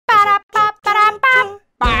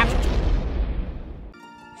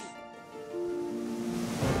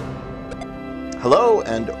Hello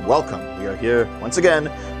and welcome. We are here once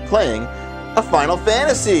again playing a Final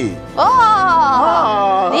Fantasy.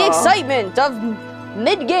 The excitement of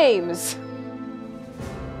mid-games.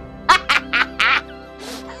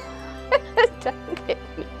 Don't hit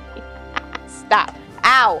me. Stop.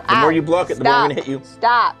 Ow, The more you block it, the more I'm going to hit you.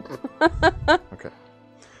 Stop. Okay.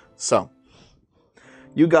 So,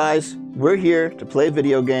 you guys, we're here to play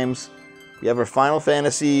video games. We have our Final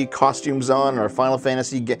Fantasy costumes on, our Final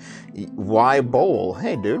Fantasy Y bowl.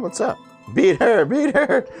 Hey, dude, what's up? Beat her, beat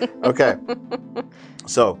her. Okay.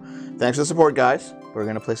 So, thanks for the support, guys. We're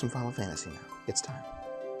going to play some Final Fantasy now. It's time.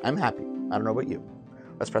 I'm happy. I don't know about you.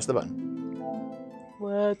 Let's press the button.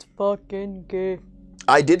 Let's fucking go.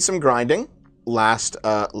 I did some grinding last,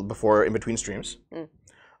 before, in between streams.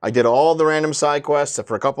 I did all the random side quests, except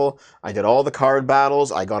for a couple. I did all the card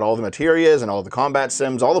battles. I got all the materias and all the combat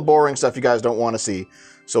sims, all the boring stuff you guys don't want to see.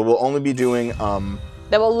 So we'll only be doing,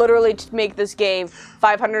 That will literally make this game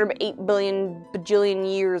 508 billion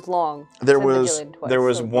bajillion years long. There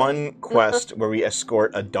was one quest where we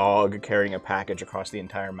escort a dog carrying a package across the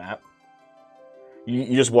entire map.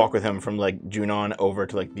 You just walk with him from, like, Junon over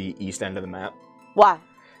to, like, the east end of the map. Why?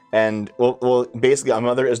 And, well, basically, a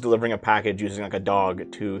mother is delivering a package using, like, a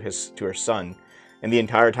dog to her son. And the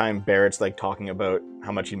entire time, Barrett's, like, talking about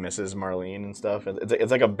how much he misses Marlene and stuff.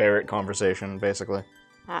 It's like a Barrett conversation, basically.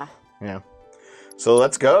 Ah. Yeah. So,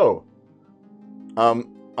 let's go.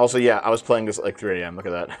 Also, yeah, I was playing this at, like, 3 a.m. Look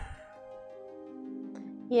at that.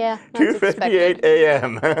 Yeah, 2:58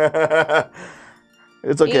 a.m.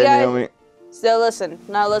 It's okay, Naomi. So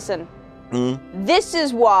now listen. This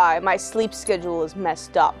is why my sleep schedule is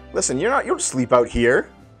messed up. Listen, you don't sleep out here.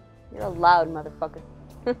 You're a loud motherfucker.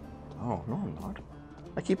 Oh, no, I'm not.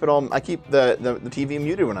 I keep the TV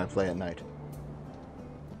muted when I play at night.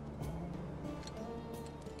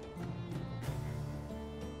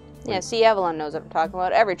 Yeah, see, Avalon knows what I'm talking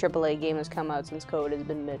about. Every AAA game has come out since COVID has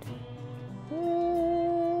been mid.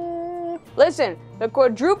 Listen, the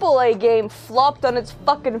quadruple A game flopped on its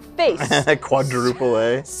fucking face. Quadruple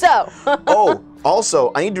A. So. Oh,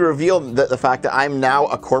 also, I need to reveal the fact that I'm now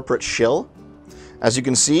a corporate shill. As you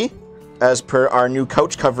can see, as per our new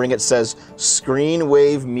couch covering, it says Screen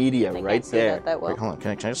Wave Media right there. That well. Wait, hold on.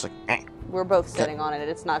 Can I just like? We're both sitting on it.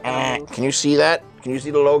 It's not gonna move. Can you see that? Can you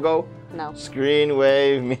see the logo? No. Screen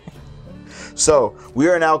Wave Media. So, we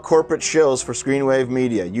are now corporate shills for Screenwave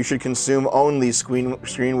Media. You should consume only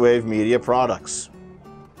Screenwave Media products.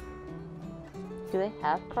 Do they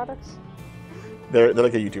have products? They're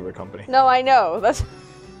like a YouTuber company. No, I know. That's.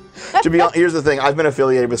 To be honest, here's the thing. I've been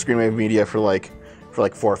affiliated with Screenwave Media for like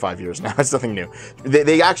 4 or 5 years now. It's nothing new.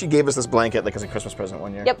 They actually gave us this blanket like as a Christmas present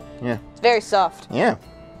one year. Yep. Yeah. It's very soft. Yeah.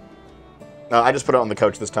 I just put it on the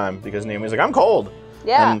couch this time because Naomi's like, I'm cold.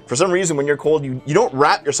 Yeah. And for some reason, when you're cold, you don't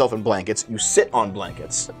wrap yourself in blankets. You sit on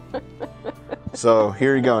blankets. So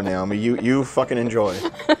here you go, Naomi. You fucking enjoy.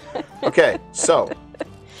 Okay, so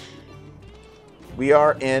we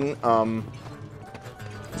are in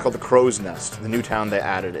it's called the Crow's Nest, the new town they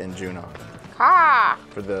added in Junon. Ha!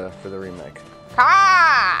 For the remake.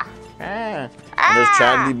 Ha! And there's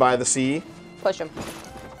Chadley by the sea. Push him.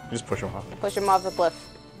 Just push him off. Push him off the cliff.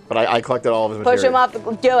 But I collected all of his material. Push him off the.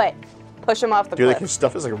 Do it. Push him off the Dude, cliff. like his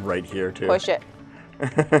stuff is like right here too. Push it.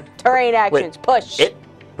 Terrain actions. Wait, push. It.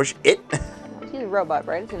 Push it. He's a robot,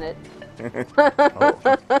 right? Isn't it?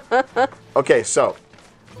 Oh. Okay, so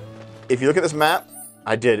if you look at this map,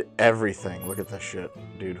 I did everything. Look at this shit,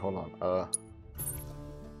 dude. Hold on.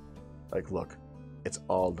 Like, look, it's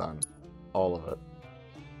all done, all of it.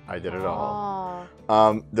 I did it all.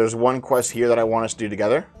 There's one quest here that I want us to do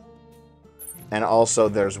together, and also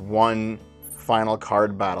there's one final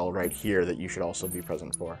card battle right here that you should also be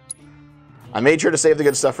present for. I made sure to save the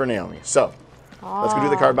good stuff for Naomi. So, let's go do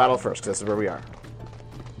the card battle first, because this is where we are.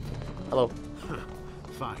 Hello.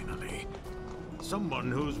 Finally.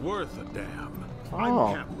 Someone who's worth a damn. Oh.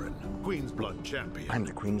 I'm Cameron, Queen's Blood Champion. I'm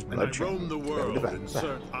the Queen's Blood Champion. And I roam the world in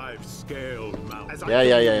search. I've scaled mountains.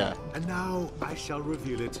 Yeah. And now I shall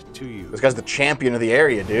reveal it to you. This guy's the champion of the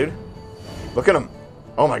area, dude. Look at him.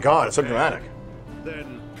 Oh my god, it's so dramatic.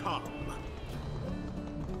 Then come.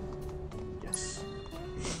 Yes.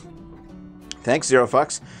 Thanks, Zero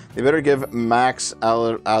Fucks. They better give Max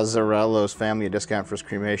Azzarello's family a discount for his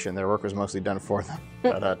cremation. Their work was mostly done for them.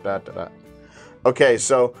 Okay,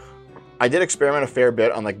 so I did experiment a fair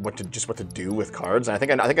bit on like what to do with cards, and I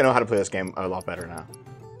think I know how to play this game a lot better now.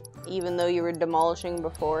 Even though you were demolishing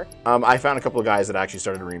before? I found a couple of guys that actually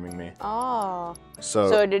started reaming me. Oh.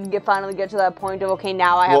 So it did finally get to that point of, okay,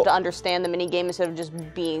 now I have to understand the minigame instead of just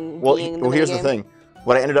being the minigame? Well, here's the thing.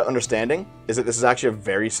 What I ended up understanding is that this is actually a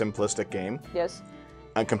very simplistic game. Yes.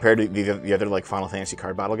 compared to the other like Final Fantasy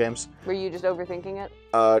card battle games. Were you just overthinking it?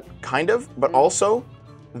 Kind of, but also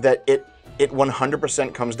that it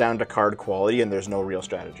 100% comes down to card quality and there's no real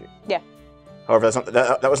strategy. Yeah. However,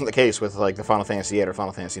 that wasn't the case with like the Final Fantasy VIII or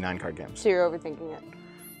Final Fantasy IX card games. So you're overthinking it.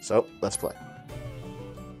 So let's play.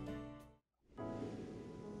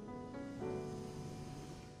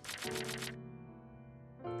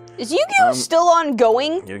 Is Yu-Gi-Oh still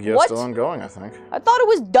ongoing? Yu-Gi-Oh's still ongoing, I think. I thought it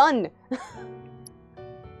was done. No,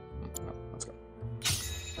 let's go.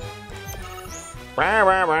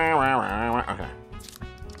 Okay.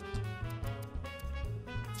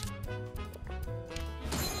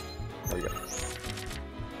 There we go.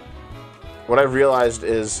 What I've realized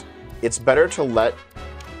is it's better to let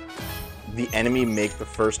the enemy make the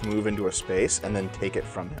first move into a space and then take it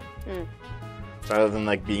from him. Rather than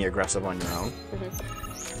like being aggressive on your own.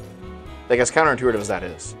 Like as counterintuitive as that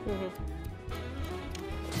is.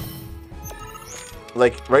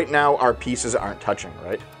 Like right now our pieces aren't touching,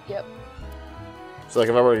 right? Yep. So like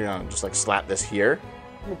if I were to just like slap this here.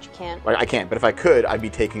 Which you can't. Like I can't, but if I could, I'd be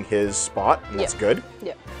taking his spot, and that's good.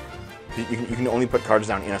 Yep. You can only put cards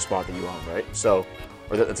down in a spot that you own, right? So,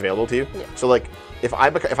 or that's available to you. Yeah. So like if I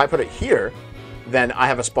put it here, then I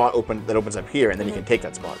have a spot that opens up here, and then you can take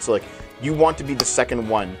that spot. So like you want to be the second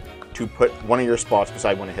one to put one of your spots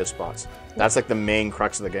beside one of his spots. That's like the main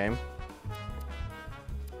crux of the game.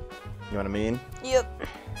 You know what I mean? Yep.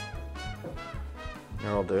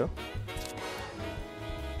 That'll do.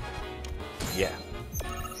 Yeah.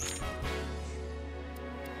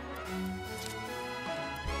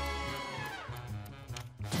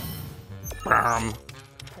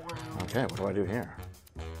 Okay, what do I do here?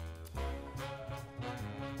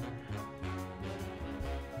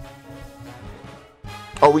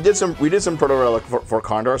 Oh, we did some proto relic for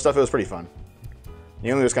Condor stuff. It was pretty fun.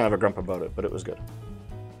 Neely was kind of a grump about it, but it was good.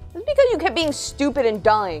 It's because you kept being stupid and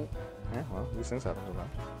dying. Yeah, well, these things happen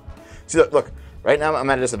sometimes. See, look, right now I'm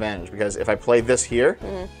at a disadvantage because if I play this here,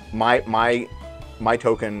 my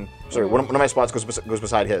token, sorry, one of my spots goes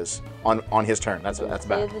beside his on his turn. That's bad.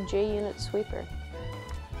 Play the J unit sweeper.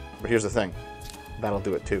 But here's the thing, that'll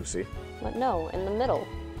do it too. See? But no, in the middle.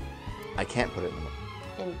 I can't put it in the middle.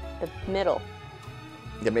 In the middle.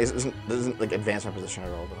 Yeah, but it doesn't like advance my position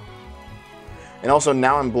at all though. And also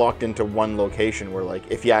now I'm blocked into one location where like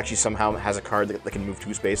if he actually somehow has a card that can move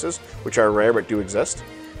 2 spaces, which are rare but do exist,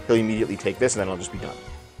 he'll immediately take this and then it'll just be done.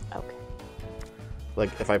 Okay.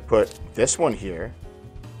 Like if I put this one here,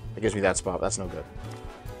 it gives me that spot. That's no good.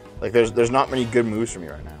 Like there's not many good moves for me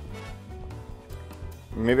right now.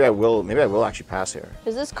 Maybe I will actually pass here.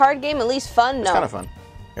 Is this card game at least fun? No. It's kind of fun.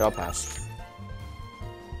 Here, I'll pass.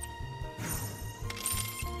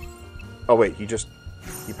 Oh wait, he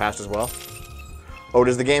passed as well? Oh,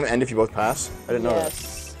 does the game end if you both pass? I didn't know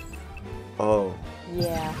that. Oh.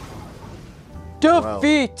 Yeah.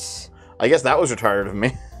 Defeat! Well, I guess that was retarded of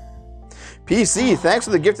me. PC, thanks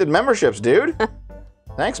for the gifted memberships, dude.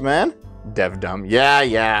 Thanks, man. Dev dumb.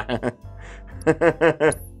 Yeah.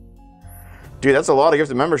 Dude, that's a lot of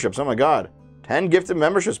gifted memberships. Oh my god. 10 gifted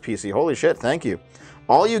memberships, PC. Holy shit, thank you.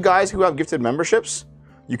 All you guys who have gifted memberships,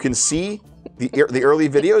 you can see the early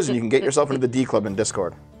videos and you can get yourself into the D Club in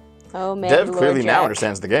Discord. Oh man. Dev clearly now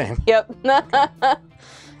understands the game. Yep.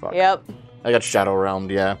 Yep. I got Shadow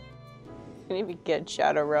Realmed, yeah. You can't even get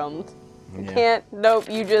Shadow Realmed. You can't. Nope.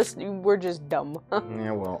 We're just dumb.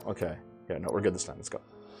 Yeah. Well. Okay. Yeah. No, we're good this time. Let's go.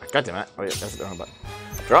 God damn it! Oh yeah, that's the wrong button.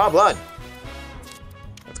 Draw blood.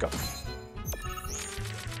 Let's go.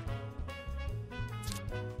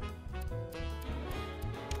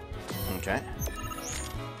 Okay.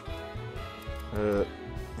 Yeah,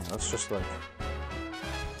 let's just like.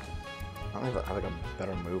 I don't have like a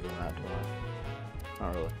better move than that, do I?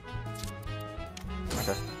 Not really.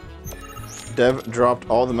 Okay. Dev dropped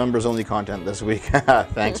all the members-only content this week.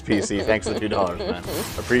 Thanks, PC. Thanks for the $2, man.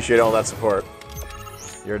 Appreciate all that support.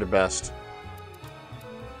 You're the best.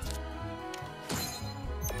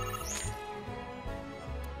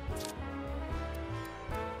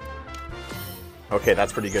 Okay,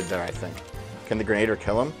 that's pretty good there, I think. Can the Grenader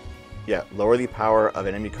kill him? Yeah, lower the power of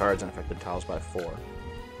enemy cards and affected tiles by 4.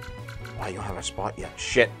 Wow, you don't have a spot yet.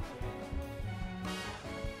 Shit.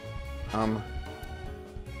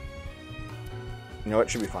 You know what?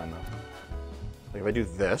 It should be fine, though. Like, if I do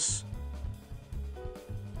this...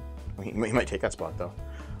 Well, he might take that spot, though.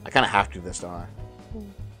 I kind of have to do this, don't I?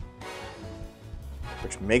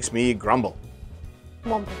 Which makes me grumble.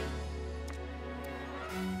 Mumble.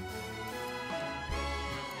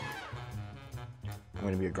 I'm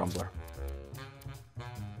going to be a grumbler.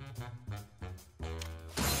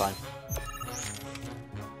 Fine.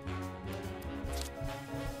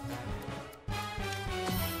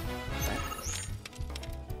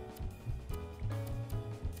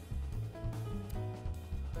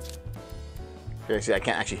 Okay, see, I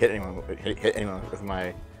can't actually hit anyone with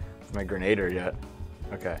my grenader yet.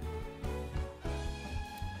 Okay.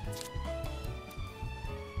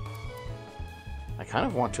 I kind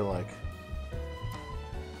of want to like.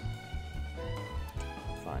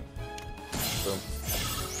 Fine. Boom.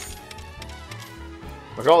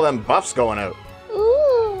 Look at all them buffs going out.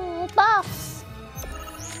 Ooh, buffs.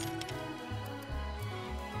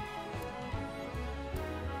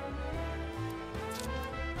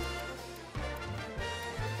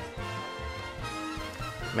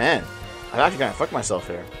 Man, I'm actually gonna fuck myself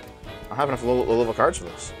here. I don't have enough low-level cards for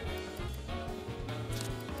this.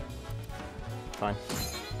 Fine.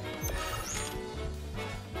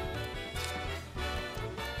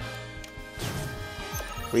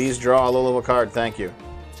 Please draw a low-level card, thank you.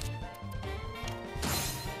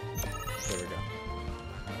 There we go.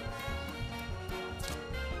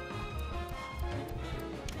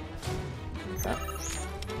 Okay.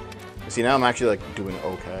 See, now I'm actually like doing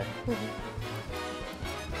okay.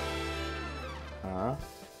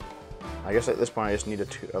 I guess at this point I just need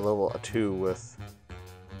a level 2 with.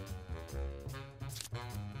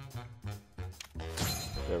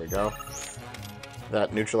 There we go.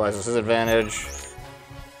 That neutralizes his advantage,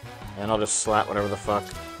 and I'll just slap whatever the fuck.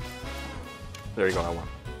 There you go. I won.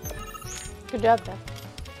 Good job, Beth.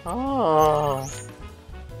 Oh.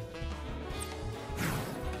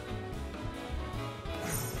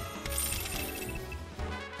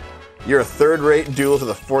 You're a third-rate duel to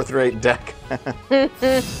the fourth-rate deck.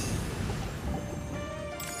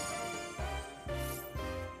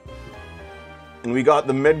 And we got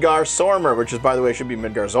the Midgar Sormer, which is, by the way, should be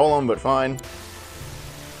Midgar Zolom, but fine.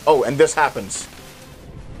 Oh, and this happens.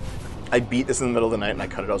 I beat this in the middle of the night, and I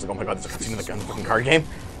cut it. I was like, oh my god, there's a cutscene in the fucking card game.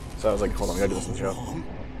 So I was like, hold on, we gotta do this in the show.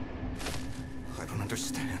 I don't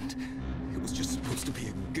understand. It was just supposed to be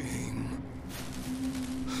a game.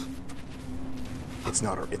 It's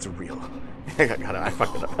not. It's real. I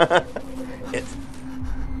fucked it up.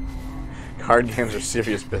 Card games are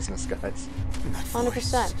serious business, guys.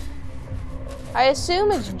 100%. I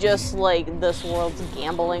assume it's just like this world's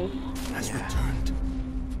gambling. Has returned.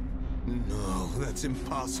 No, that's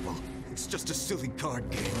impossible. It's just a silly card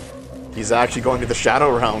game. He's actually going to the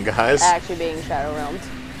Shadow Realm, guys. Actually being Shadow Realmed.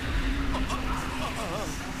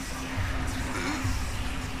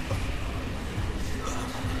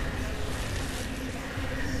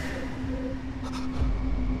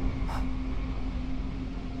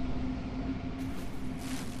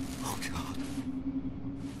 Oh god.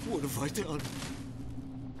 What have I done?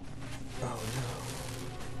 Oh no.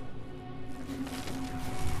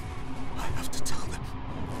 I have to tell them.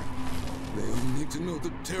 They all need to know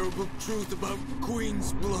the terrible truth about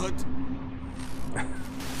Queen's blood.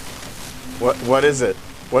 What is it?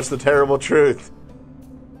 What's the terrible truth?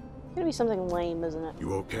 It's gonna be something lame, isn't it?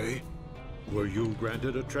 You okay? Were you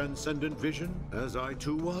granted a transcendent vision, as I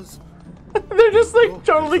too was? They're just like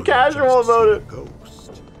totally I thought I'd casual just about seen it. a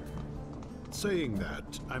ghost. Saying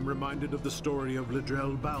that, I'm reminded of the story of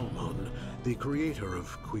Ledrell Balmon, the creator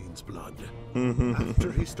of Queen's Blood.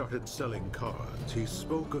 After he started selling cards, he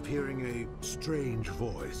spoke of hearing a strange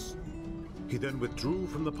voice. He then withdrew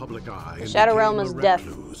from the public eye and Shadow became Realm a is death.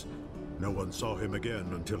 recluse. No one saw him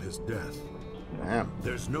again until his death. Damn.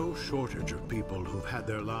 There's no shortage of people who've had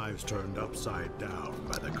their lives turned upside down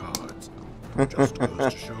by the cards. Just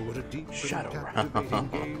goes to show what a deep Shadow and captivating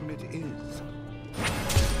game it is.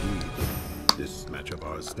 Indeed, this match of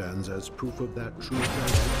ours stands as proof of that truth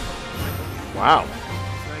as well. Wow.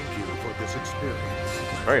 Thank you for this experience.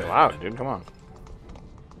 It's very loud, dude. Come on.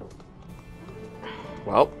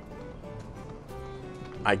 Well,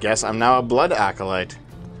 I guess I'm now a blood acolyte.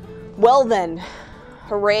 Well then.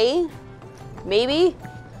 Hooray? Maybe?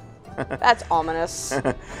 That's ominous.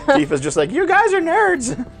 Tifa's just like, you guys are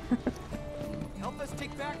nerds. Help us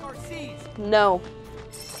take back our seas. No.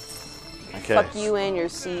 Okay. Fuck you and your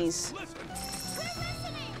C's.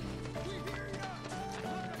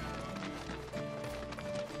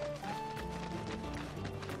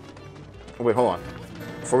 Oh, wait, hold on.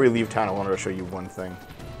 Before we leave town, I wanted to show you one thing.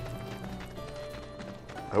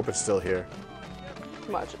 I hope it's still here.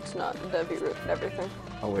 Much, it's not. Debbie root and everything.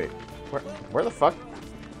 Oh wait, where the fuck?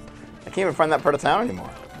 I can't even find that part of town anymore.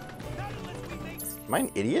 Am I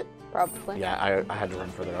an idiot? Probably. Yeah, I had to run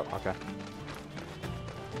further up. Okay.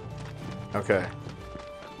 Okay.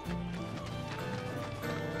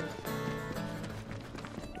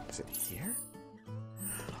 Is it here?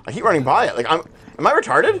 I keep running by it. Like am I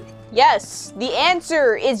retarded? Yes. The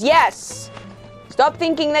answer is yes. Stop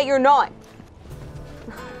thinking that you're not.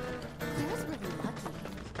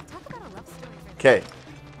 Okay.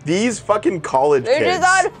 These fucking college They're kids.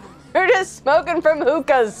 just on They're just smoking from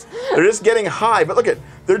hookahs. They're just getting high, but look at,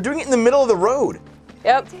 they're doing it in the middle of the road.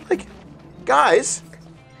 Yep. Like, guys.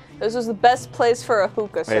 This was the best place for a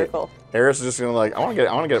hookah circle. Eris is just gonna like, I want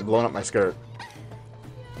to get it blown up my skirt.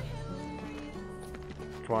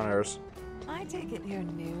 Come on, Eris. I take it you're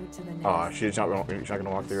new to the Oh, she's not gonna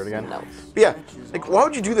walk through it again. No. But yeah, like, why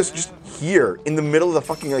would you do this just here in the middle of the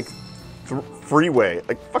fucking like freeway?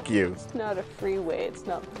 Like, fuck you. It's not a freeway. It's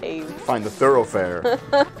not paved. Find the thoroughfare.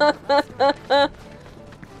 The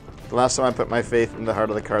last time I put my faith in the heart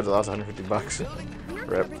of the cards, I lost 150 bucks.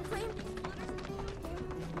 Rip.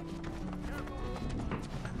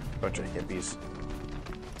 Bunch of hippies.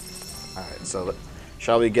 Alright, so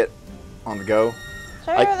shall we get on the go?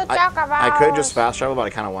 I could just fast travel, but I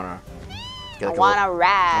kind of want to get like I want to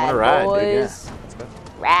ride, I want to ride, boys. dude, yeah. Let's go.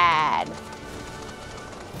 Ride.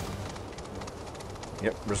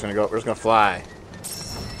 Yep, we're just gonna fly.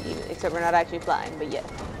 Except we're not actually flying, but yeah.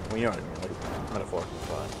 Well, you know what I mean, like, metaphorically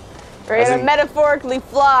fly. We're gonna metaphorically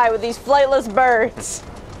fly with these flightless birds.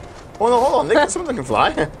 Oh no, hold on, some of them can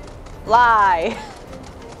fly. Fly.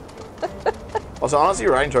 Also, honestly,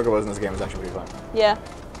 riding chocobos in this game is actually pretty fun. Yeah.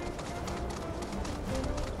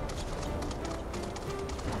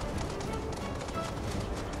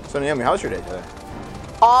 So Naomi, how was your day today?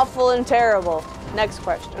 Awful and terrible. Next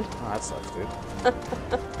question. Oh, that sucks,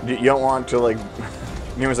 dude. You don't want to like.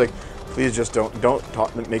 Naomi's like, please just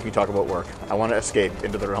don't make me talk about work. I want to escape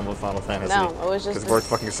into the realm of Final Fantasy. No, it was just because work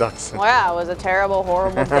fucking sucks. Well, yeah, it was a terrible,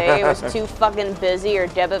 horrible day. It was too fucking busy. Our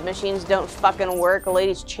debit machines don't fucking work. A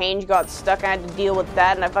lady's change got stuck. I had to deal with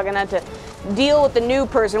that, and I fucking had to deal with the new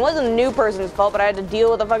person. It wasn't the new person's fault, but I had to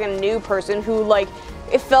deal with a fucking new person who, like,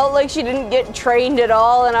 it felt like she didn't get trained at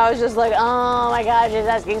all, and I was just like, oh my god, she's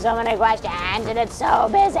asking so many questions, and it's so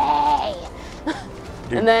busy.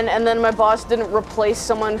 And then my boss didn't replace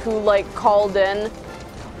someone who like called in,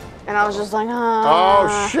 and I was just like,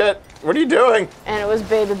 oh shit, what are you doing? And it was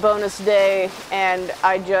baby bonus day, and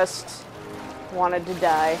I just wanted to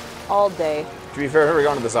die all day. To be fair, I've never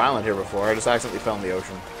gone to this island here before. I just accidentally fell in the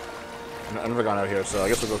ocean. I've never gone out here, so I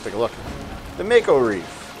guess we'll go take a look. The Mako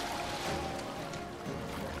Reef.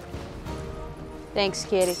 Thanks,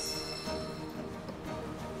 kitty.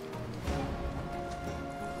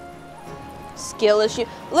 Skill issue.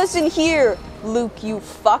 Listen here, Luke, you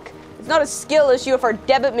fuck. It's not a skill issue if our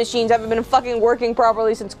debit machines haven't been fucking working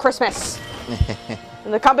properly since Christmas.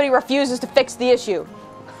 And the company refuses to fix the issue.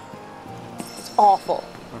 It's awful.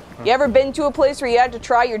 You ever been to a place where you had to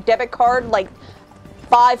try your debit card like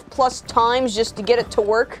 5+ times just to get it to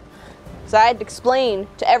work? So I had to explain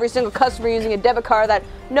to every single customer using a debit card that,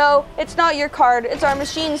 no, it's not your card, it's our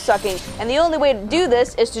machine sucking. And the only way to do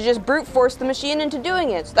this is to just brute force the machine into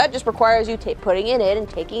doing it. So that just requires you putting it in and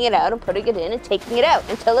taking it out and putting it in and taking it out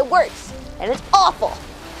until it works. And it's awful.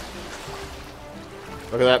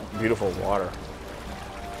 Look at that beautiful water.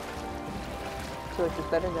 So it's just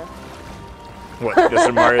better though. What, just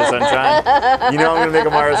a Mario Sunshine? You know I'm gonna make a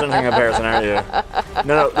Mario Sunshine comparison, aren't you?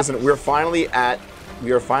 No, listen, we're finally at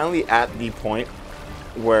the point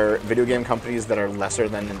where video game companies that are lesser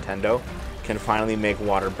than Nintendo can finally make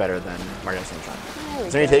water better than Mario Sunshine.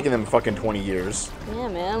 It's only taken them fucking 20 years. Yeah,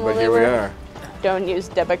 man. But here we are. Don't use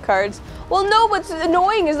debit cards. Well, no, what's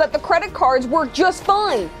annoying is that the credit cards work just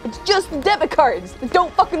fine. It's just the debit cards that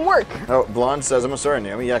don't fucking work. Oh, Blonde says, I'm sorry,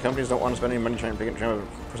 Naomi. Yeah, companies don't want to spend any money trying to pick up a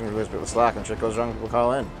person who replace people with Slack. When shit goes wrong, people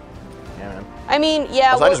call in. Yeah, man. I mean,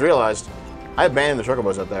 yeah. Also, I just realized I abandoned the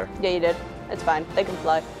chocobos up there. Yeah, you did. It's fine. They can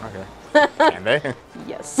fly. Okay. Can they?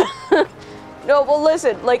 Yes. No, well,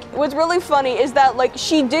 listen. Like, what's really funny is that, like,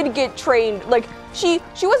 she did get trained. Like, she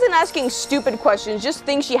wasn't asking stupid questions, just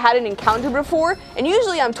things she hadn't encountered before. And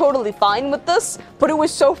usually I'm totally fine with this, but it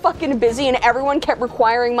was so fucking busy and everyone kept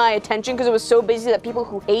requiring my attention because it was so busy that people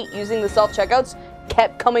who hate using the self-checkouts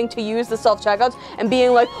kept coming to use the self-checkouts and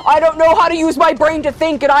being like, I don't know how to use my brain to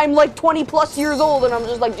think and I'm like 20+ years old. And I'm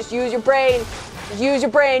just like, just use your brain. Just use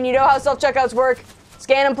your brain. You know how self-checkouts work.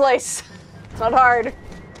 Scan in place. It's not hard.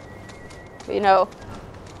 But, you know.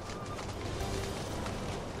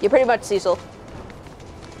 You're pretty much Cecil.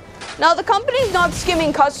 Now, the company's not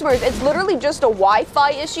skimming customers. It's literally just a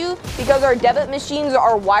Wi-Fi issue because our debit machines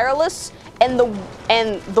are wireless and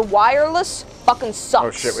the wireless fucking sucks.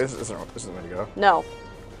 Oh shit, this isn't the way to go. No.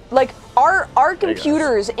 Like, our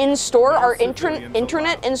computers in store, our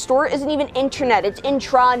internet in store isn't even internet, it's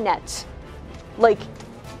intranet. Like,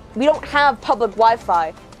 we don't have public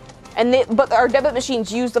Wi-Fi. But our debit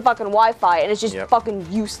machines use the fucking Wi-Fi and it's just fucking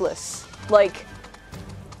useless. Like,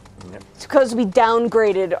 it's because we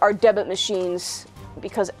downgraded our debit machines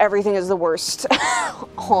because everything is the worst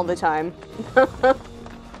all the time.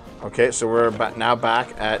 Okay, so we're now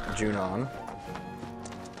back at Junon.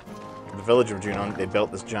 The village of Junon, they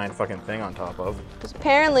built this giant fucking thing on top of. Because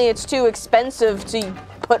apparently it's too expensive to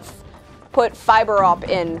put fiber op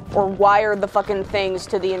in or wire the fucking things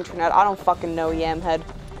to the internet. I don't fucking know, Yamhead.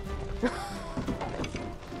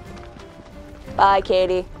 Bye,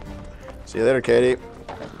 Katie. See you later, Katie.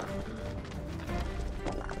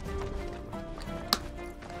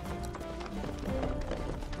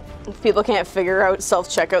 If people can't figure out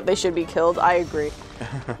self-checkout, they should be killed. I agree.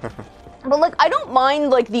 But, like, I don't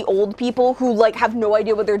mind, like, the old people who, like, have no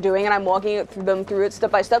idea what they're doing and I'm walking them through it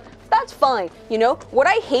step by step. That's fine, you know? What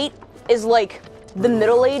I hate is, like, the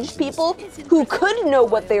middle-aged people who could know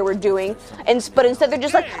what they were doing, but instead they're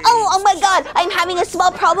just like, oh my god, I'm having a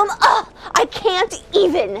small problem. I can't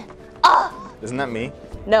even. Isn't that me?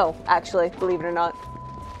 No, actually, believe it or not.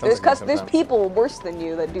 There's people worse than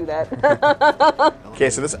you that do that. Okay,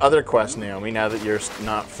 so this other quest, Naomi, now that you're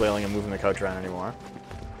not flailing and moving the couch around anymore,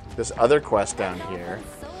 this other quest down here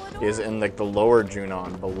is in like the lower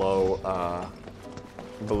Junon, below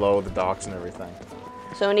the docks and everything.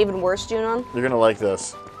 So an even worse Junon? You're gonna like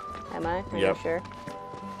this. Am I? Are Yep. you sure?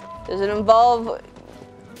 Does it involve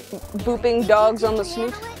booping dogs on the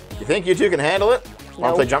snoot? You think you two can handle it?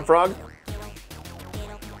 Want to play Jump Frog?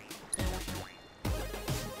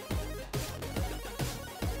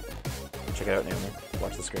 Check it out, Naomi.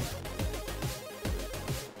 Watch the screen.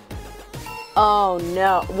 Oh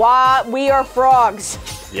no. Why? We are frogs.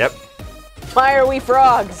 Yep. Why are we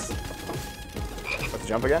frogs? Let's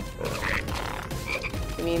jump again.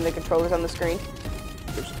 You mean the controller's on the screen?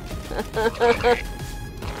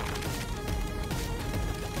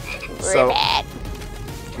 So,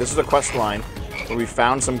 this is a quest line where we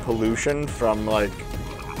found some pollution from, like,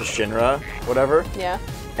 the Shinra, whatever. Yeah.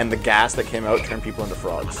 And the gas that came out turned people into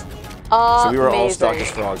frogs. So we were all stuck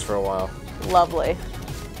as frogs for a while. Lovely.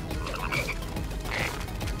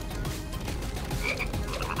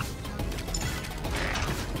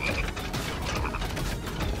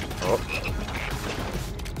 Oh.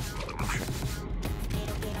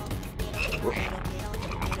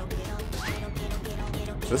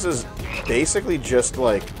 So this is basically just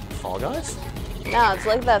like Fall Guys? No, it's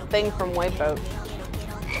like that thing from Wipeout.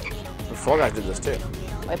 Fall Guys did this too.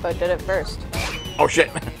 Wipeout did it first. Oh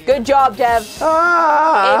shit! Good job, Dev.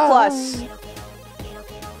 Ah! A+.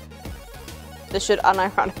 This should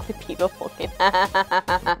unironically be the whole game.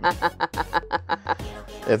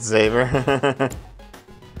 It's Xavier. What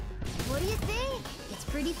do you think? It's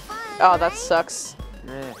pretty fun. Oh, that right? sucks.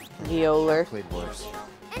 Violer. Played worse.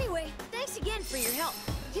 Anyway, thanks again for your help.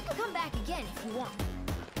 You can come back again if you want.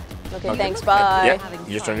 Okay, thanks, bye. Yep,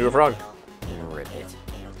 you just turned into a frog. Rip it.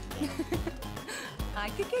 I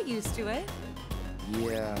could get used to it.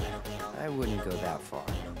 Yeah, I wouldn't go that far.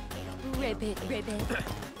 Ribbit, ribbit.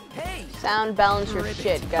 Hey! Sound balance your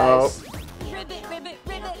shit, Oh. guys. Ribbit, ribbit,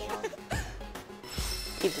 ribbit.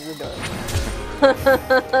 Keep the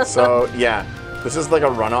door. So yeah, this is like a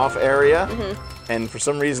runoff area, and for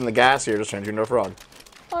some reason the gas here just turned you into a frog.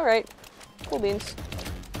 Alright. Cool beans.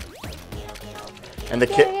 And the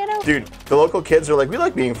dude, the local kids are like, we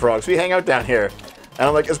like being frogs. We hang out down here, and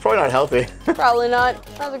I'm like, it's probably not healthy. Probably not.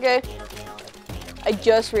 That's okay. I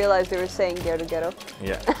just realized they were saying ghetto ghetto.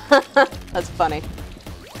 Yeah. That's funny.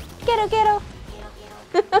 Ghetto ghetto.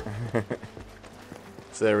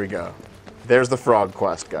 So there we go. There's the frog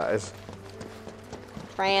quest, guys.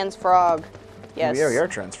 Trans frog. Yes. We are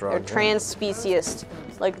trans They're frogs. trans-speciest.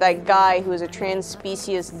 Like that guy who was a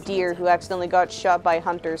trans-species deer who accidentally got shot by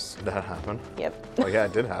hunters. Did that happen? Yep. Oh yeah,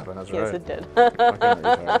 it did happen. That's Yes, right. it did. Fucking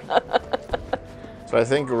retard. So I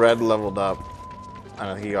think Red leveled up, and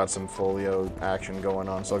I think he got some folio action going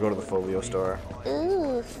on. So I'll go to the folio store.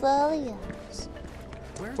 Ooh, folios.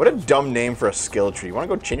 What a dumb name for a skill tree. You want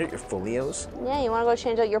to go change out your folios? Yeah, you want to go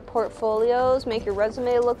change out your portfolios, make your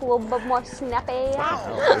resume look a little bit more snappy.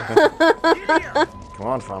 Come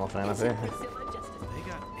on, Final Fantasy.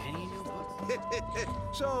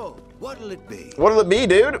 So, what'll it be? What'll it be,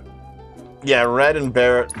 dude? Yeah, Red and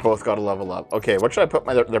Barrett both got to level up. Okay, what should I put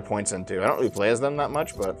their points into? I don't really play as them that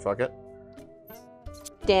much, but fuck it.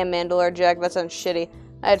 Damn, Mandalore Jack, that sounds shitty.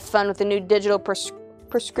 I had fun with the new digital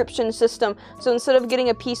prescription system. So instead of getting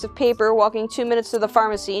a piece of paper, walking 2 minutes to the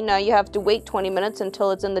pharmacy, now you have to wait 20 minutes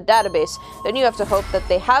until it's in the database. Then you have to hope that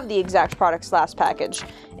they have the exact product's last package.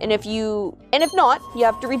 And if not, you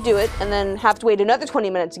have to redo it and then have to wait another 20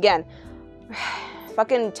 minutes again.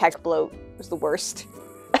 Fucking tech bloat was the worst.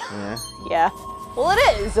 Yeah. Yeah. Well,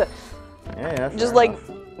 it is. Yeah, Just fair like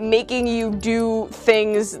enough. making you do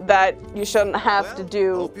things that you shouldn't have to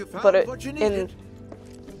do, hope you found but it what you needed.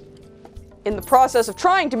 in the process of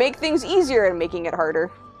trying to make things easier and making it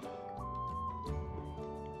harder.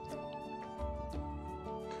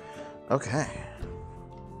 Okay.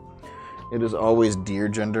 It is always dear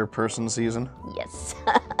gender person season. Yes.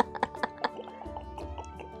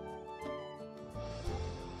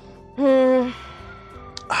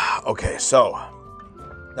 Okay, so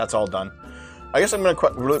that's all done. I guess I'm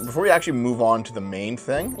gonna before we actually move on to the main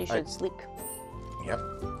thing. You should sleep. Yep.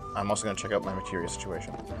 I'm also gonna check out my materia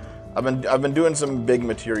situation. I've been doing some big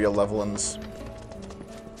materia levelings.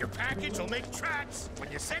 Your package will make tracks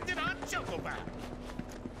when you send it on Chocobo.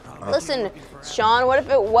 Listen, Sean, what if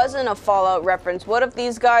it wasn't a Fallout reference? What if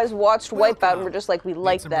these guys watched Wipeout and were just like, we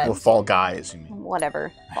like that? Well, Fall Guys, you mean?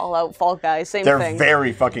 Whatever. Fallout, Fall Guys, same They're thing. They're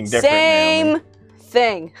very fucking different. Same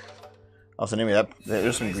thing. Also, Naomi, that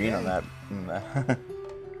there's some green on that.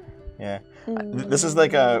 Yeah. This is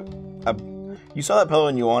like a. You saw that pillow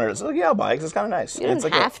and you wanted it. So like, yeah, I'll buy it 'cause it's kind of nice. You didn't it's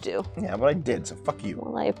like have to. Yeah, but I did. So fuck you.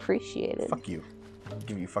 Well, I appreciate it. Fuck you. I'll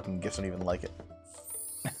give you fucking gifts and even like it.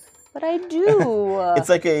 But I do. It's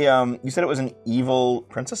like a. You said it was an evil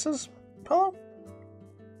princess's pillow.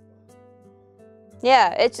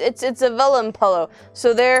 Yeah, it's a villain pillow.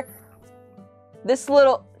 So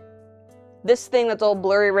this thing that's all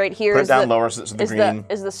blurry right here Put it down lower so the green.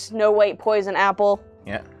 Is the Snow White poison apple.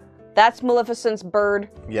 Yeah. That's Maleficent's bird.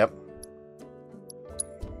 Yep.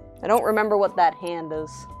 I don't remember what that hand is.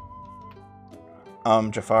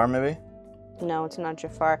 Jafar maybe. No, it's not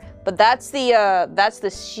Jafar. But that's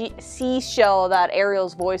the seashell that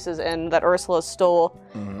Ariel's voice is in that Ursula stole.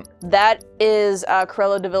 Mm-hmm. That is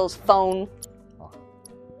Cruella de Vil's phone.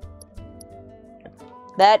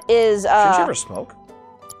 That is Shouldn't you ever smoke?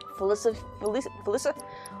 Felissa.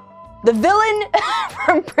 The villain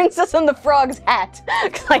from Princess and the Frog's hat.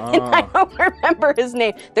 'Cause I don't remember his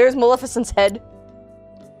name. There's Maleficent's head.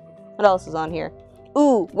 What else is on here?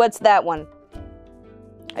 Ooh, what's that one?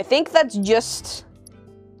 I think that's just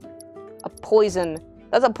a poison.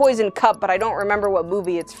 That's a poison cup, but I don't remember what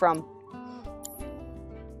movie it's from.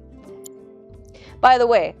 By the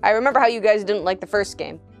way, I remember how you guys didn't like the first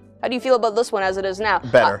game. How do you feel about this one as it is now?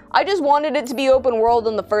 Better. I just wanted it to be open world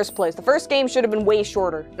in the first place. The first game should have been way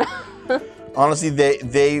shorter. Honestly,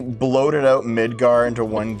 they bloated out Midgar into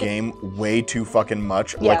one game way too fucking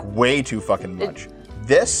much. Yeah. Like, way too fucking much.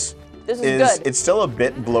 This is good. It's still a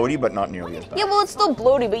bit bloaty, but not nearly as bad. Yeah, well, it's still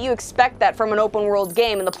bloaty, but you expect that from an open world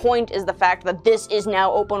game, and the point is the fact that this is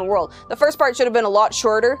now open world. The first part should have been a lot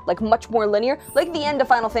shorter, like much more linear, like the end of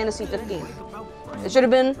Final Fantasy 15. It should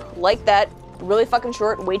have been like that, really fucking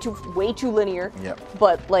short, way too linear. Yep.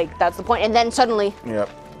 But like that's the point, and then suddenly, Yep.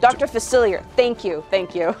 Dr. Facilier, thank you,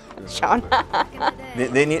 Sean.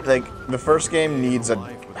 They need, like, the first game needs a.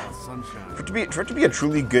 For it to be a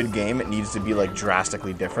truly good game, it needs to be like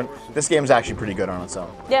drastically different. This game's actually pretty good on its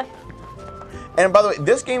own. Yeah. And by the way,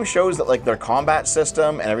 this game shows that like their combat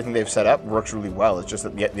system and everything they've set up works really well. It's just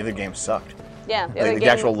that the other game sucked. Yeah. Like, the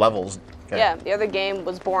actual levels. Okay. Yeah, the other game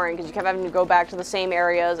was boring because you kept having to go back to the same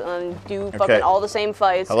areas and then do fucking all the same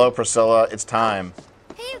fights. Hello, Priscilla. It's time.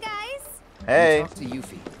 Hey, you guys. Hey. Talk to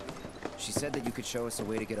Yuffie. She said that you could show us a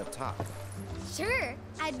way to get up top. Sure,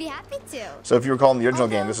 I'd be happy to. So if you recall in the original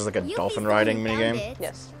game, Although, this is like a Yuffie's dolphin the riding one who minigame. found it.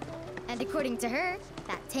 Yes. And according to her,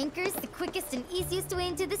 that tanker's the quickest and easiest way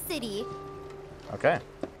into the city. Okay.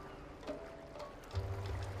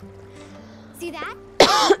 See that?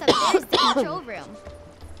 Up there's the control room.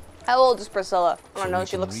 How old is Priscilla? I don't So know, we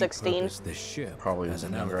she can looks 16. repurpose this ship Probably as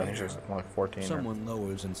an younger. I think elevator. she's more like 14. Or... Someone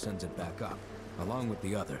lowers and sends it back up, along with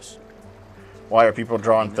the others. Why are people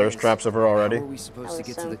drawing thirst traps of her already? How are we supposed to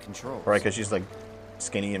get to the controls? Right, because she's like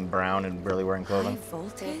skinny and brown and barely wearing clothing.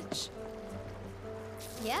 Voltage?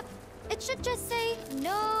 Yep. It should just say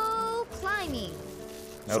no climbing.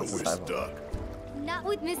 No, So we're stuck. Not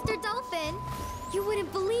with Mr. Dolphin. You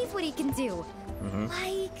wouldn't believe what he can do. Mm-hmm.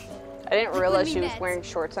 Like. I didn't when realize we she was met. wearing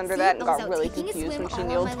shorts under See, that and I was got out really taking a confused swim when she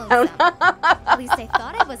all kneeled on my down. lonesome. At least I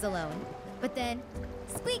thought I was alone. But then,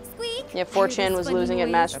 squeak, squeak. Yeah, I heard 4chan this was funny losing it,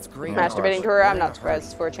 noise. That's great. masturbating to her. I'm not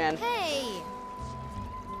surprised, 4chan. Hey.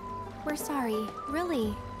 We're sorry,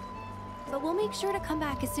 really. But we'll make sure to come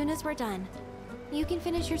back as soon as we're done. You can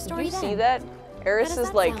finish your Did story you then. see that? How Eris's does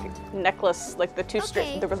that like sound? necklace, like the two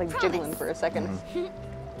Okay, there was like promise. jiggling for a second.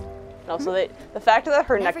 And also, the fact that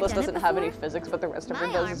her Never necklace done it doesn't have any before? physics, but the rest of her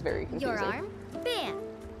My does arm, is very confusing. your arm, bam.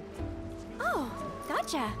 Oh,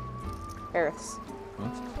 gotcha. Eris.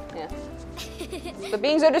 Yeah. But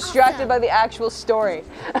being so distracted Awesome. by the actual story.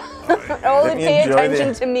 Only pay Enjoy the-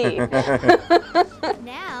 attention to me.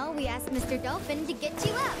 Now we ask Mr. Dolphin to get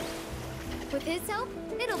you up. With his help,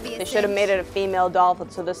 it'll be a They should have made it a female dolphin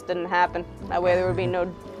so this didn't happen. That way there would be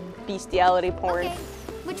no bestiality porn. Okay.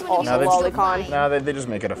 Which one Also of you wants to lolicon. fly? No, they just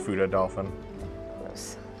make it a Fuda dolphin.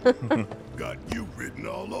 Gross. Got you written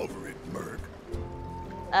all over it, Merc.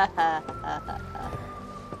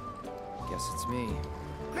 Guess it's me.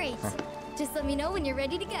 Great. Just let me know when you're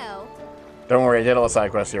ready to go. Don't worry, I did all the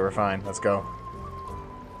side quests here. We're fine. Let's go.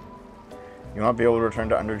 You won't be able to return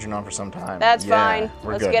to Under Junon for some time. That's Yeah, fine.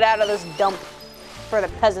 We're Let's good. get out of this dump for the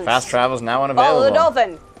peasants. Fast travel's now unavailable. Follow the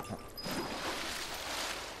dolphin.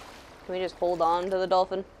 Can we just hold on to the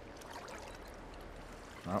dolphin?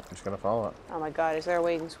 Nope, just gotta follow it. Oh my god, is there a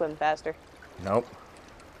way you can swim faster? Nope.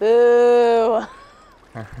 Boo!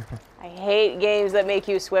 I hate games that make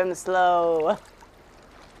you swim slow.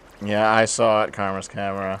 Yeah, I saw it, Karma's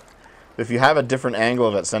camera. If you have a different angle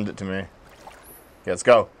of it, send it to me. Okay, let's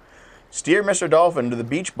go. Steer Mr. Dolphin to the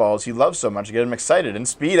beach balls he loves so much to get him excited and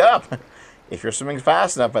speed up. If you're swimming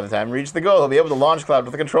fast enough by the time you reach the goal, he'll be able to launch Cloud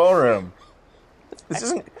to the control room. This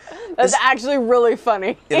isn't... That's actually really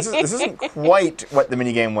funny. This isn't quite what the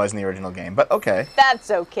minigame was in the original game, but okay.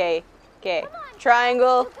 That's okay. Okay.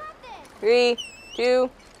 Triangle. 3, 2,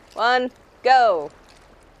 1, go.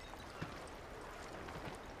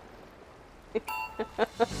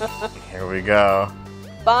 Here we go.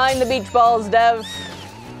 Find the beach balls, Dev.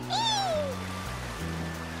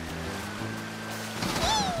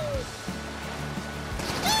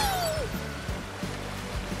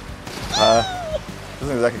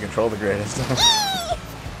 Doesn't exactly control the greatest.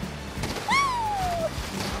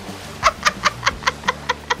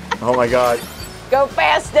 Oh my god. Go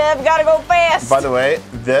fast, Dev. Gotta go fast. By the way,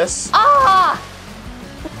 this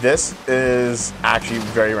is actually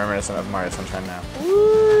very reminiscent of Mario Sunshine now.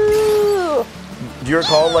 Woo. Do you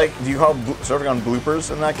recall surfing on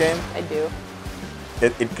bloopers in that game? I do.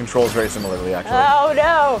 It controls very similarly, actually. Oh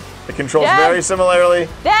no. It controls Deb! very similarly.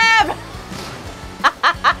 Deb!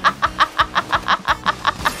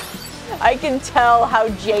 I can tell how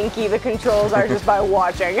janky the controls are just by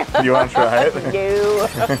watching. You want to try it?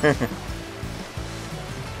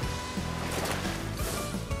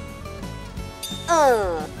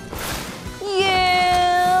 No.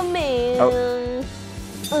 Yeah, man.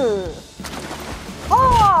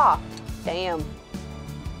 Oh. Damn.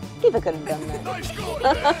 If I could have done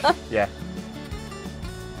that. Yeah.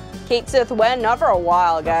 Kate Sith when? Not for a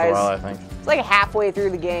while, guys. For a while, I think. It's like halfway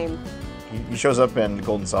through the game. He shows up in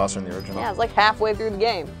Golden Saucer in the original. Yeah, it's like halfway through the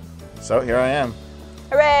game. So here I am.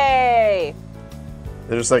 Hooray!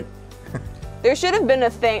 They're just like, There should have been a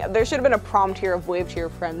thing. There should have been a prompt here of wave to your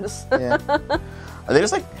friends. yeah. Are they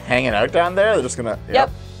just like hanging out down there? They're just gonna.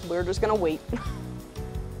 Yep. We're just gonna wait.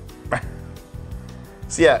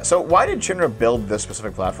 So yeah. So why did Shinra build this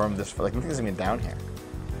specific platform? Like nothing's even down here.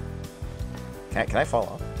 Can I fall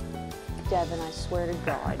off? Devin, I swear to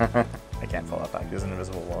God. I can't fall off. There's an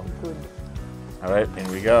invisible wall. Good. All right, in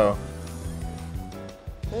we go.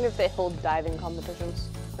 I wonder if they hold diving competitions,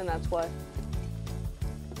 and that's why.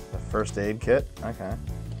 The first aid kit. Okay.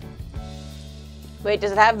 Wait,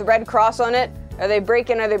 does it have the Red Cross on it? Are they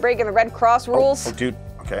breaking the Red Cross rules? Oh, dude.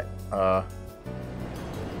 Okay. And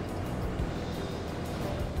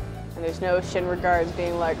there's no Shinra guards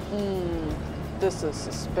being like, this is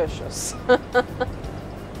suspicious.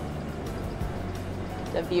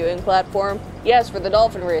 The viewing platform? Yes, for the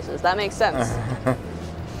dolphin races. That makes sense.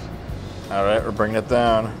 All right, we're bringing it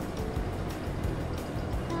down.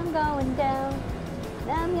 I'm going down.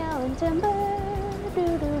 I'm going timber.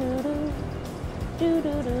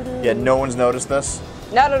 Yeah, no one's noticed this.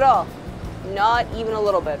 Not at all. Not even a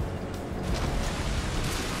little bit.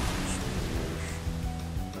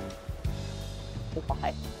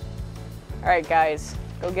 Why? All right, guys,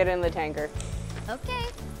 go get in the tanker. Okay,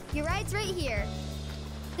 your ride's right here.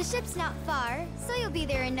 The ship's not far, so you'll be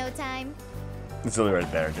there in no time. It's really right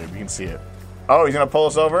there, dude. We can see it. Oh, he's gonna pull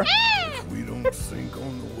us over? We don't sink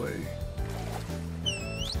on the way.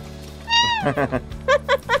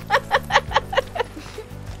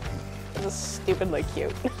 This is stupidly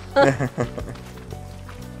cute.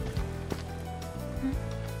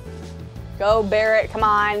 Go, Barrett, come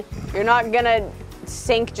on. You're not gonna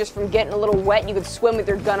sink just from getting a little wet. You could swim with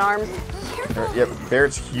your gun arm. Yep,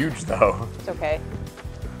 Barrett's huge, though. It's okay.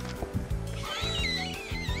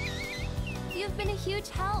 You've been a huge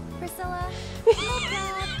help, Priscilla. No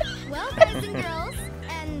problem. Well, guys and girls,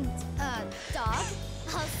 and, dog,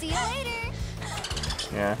 I'll see you later.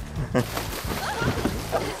 Yeah.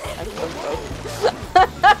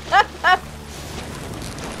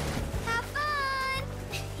 Have fun!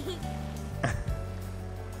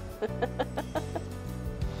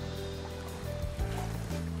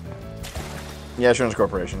 Yeah, Insurance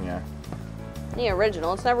Corporation, yeah. The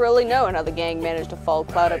original. It's never really known how the gang managed to follow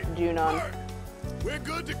Cloud up to Junon. We're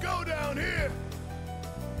good to go down here.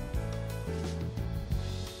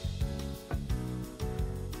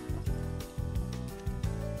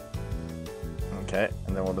 Okay,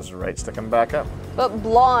 And then we'll just right stick him back up. But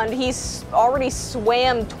Blonde, he's already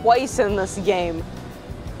swam twice in this game.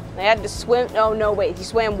 They had to swim. Oh no, wait, he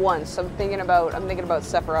swam once. I'm thinking about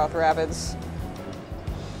Sephiroth Rapids.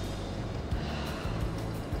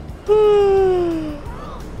 You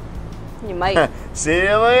might. See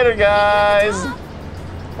you later, guys.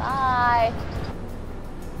 Bye.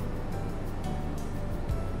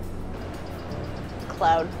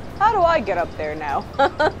 Cloud. How do I get up there now?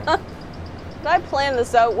 Did I plan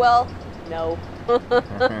this out well? No.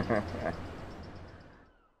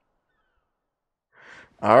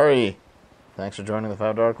 Ari, thanks for joining the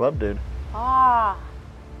 $5 club, dude. Ah.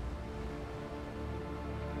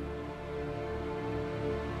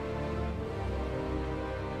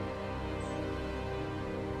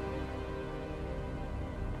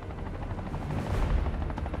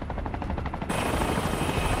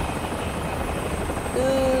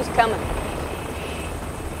 Who's coming?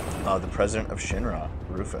 Oh, the president of Shinra,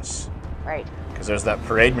 Rufus. Right. Because there's that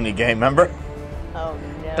parade mini game, remember? Oh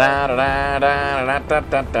no. Da da da da da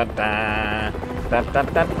da da da da da da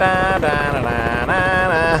da da da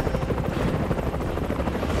da.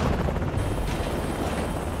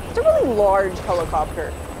 It's a really large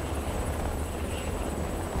helicopter.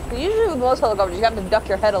 Usually with most helicopters, you have to duck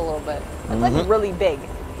your head a little bit. It's like really big.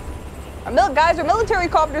 Guys, are military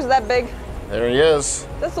copters that big? There he is.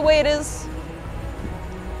 That's the way it is.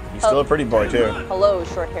 He's still a pretty boy too. Hello,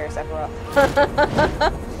 short hair Sephiroth.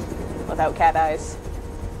 Without cat eyes.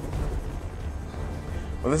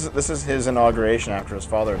 Well, this is his inauguration after his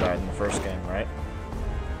father died in the first game, right?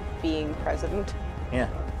 Being president. Yeah.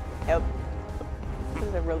 Yep. This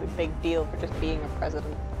is a really big deal for just being a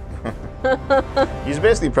president. He's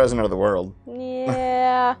basically president of the world.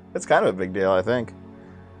 Yeah. It's kind of a big deal, I think.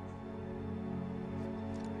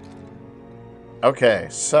 Okay,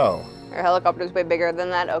 so. Are helicopters way bigger than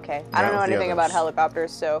that? Okay. I don't know anything about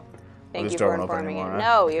helicopters, so thank you for informing me.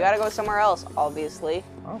 No, you gotta go somewhere else, obviously.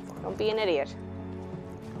 Oh, fine. Don't be an idiot.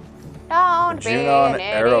 Don't be an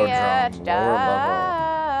idiot,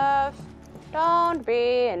 Duff. Don't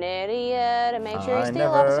be an idiot and make sure you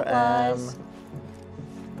steal all the supplies.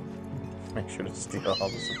 Make sure to steal all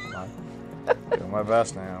the supplies. Doing my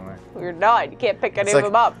best now, man. You're not. You can't pick any of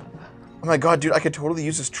them up. Oh my god, dude, I could totally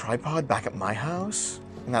use this tripod back at my house.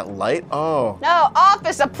 And that light, oh. No,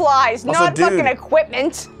 office supplies, Also, not dude, fucking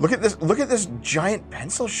equipment. Look at this giant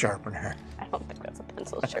pencil sharpener. I don't think that's a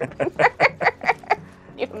pencil sharpener.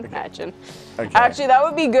 Can you imagine? Okay. Actually, that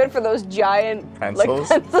would be good for those giant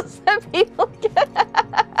pencils, like, pencils that people get.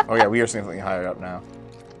 Oh yeah, we are significantly higher up now.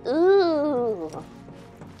 Ooh.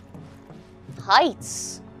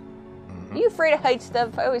 Heights. Are you afraid of heights,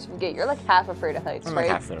 Steph? I always forget. You're like half afraid of heights, I'm right?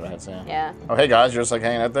 like half afraid of heights, yeah. Yeah. Oh, hey guys, you're just like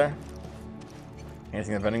hanging out there?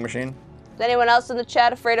 Anything in the vending machine? Is anyone else in the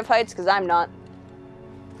chat afraid of heights? Because I'm not.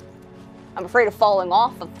 I'm afraid of falling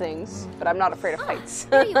off of things, but I'm not afraid of heights.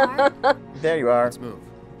 There you are. There you are. Let's move.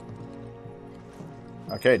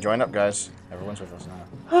 Okay, join up, guys. Everyone's with us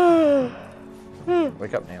now.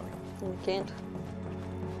 Wake up, Naomi. You can't.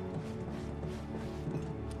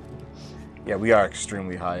 Yeah, we are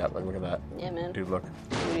extremely high up. Like, look at that. Yeah, man. Dude, look.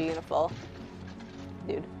 Dude, are you gonna fall?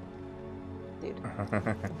 Dude. Dude.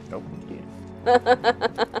 Nope. Dude.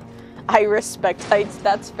 I respect heights,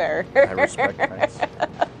 that's fair. I respect heights.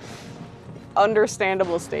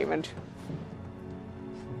 Understandable statement.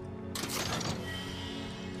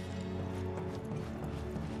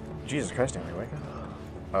 Jesus Christ, Naomi, wake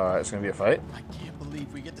up. It's gonna be a fight? I can't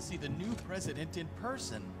believe we get to see the new president in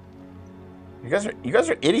person. You guys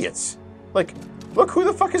are idiots. Like, look who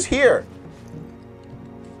the fuck is here.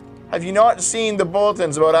 Have you not seen the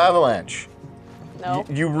bulletins about Avalanche? No.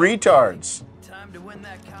 You retards. Time to win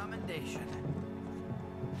that commendation.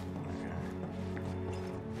 Okay.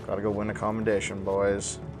 Gotta go win a commendation,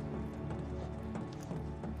 boys.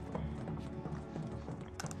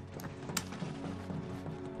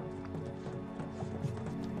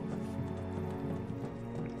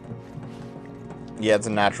 Yeah, it's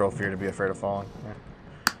a natural fear to be afraid of falling. Yeah.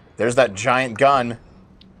 There's that giant gun.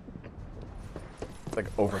 It's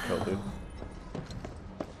like overkill, dude.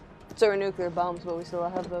 So are nuclear bombs, but we still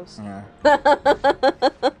have those. Yeah.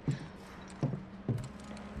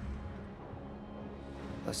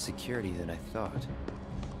 Less security than I thought.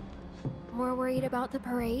 More worried about the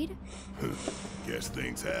parade? Guess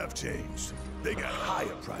things have changed. They got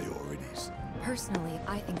higher priorities. Personally,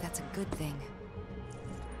 I think that's a good thing.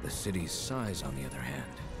 The city's size, on the other hand,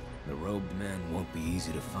 the robed men won't be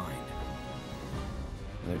easy to find.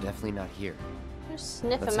 They're definitely not here. Just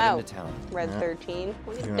sniff Let's him head out, into town. Red 13.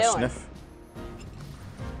 What are you You doing? gonna sniff?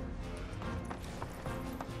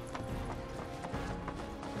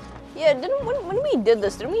 Yeah, when we did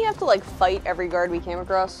this, didn't we have to like fight every guard we came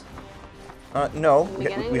across? No.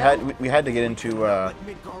 Beginning, We had to get into. Let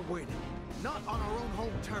Midgar win. Not on our own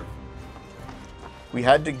home turf. We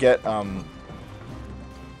had to get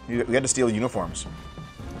we had to steal uniforms.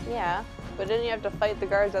 Yeah, but didn't you have to fight the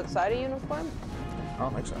guards outside of uniform? I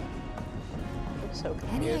don't think so. It's so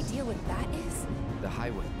Any confused. idea what that is? The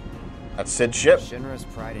highway. That's Sid's ship. Shinra's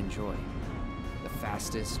pride and joy. The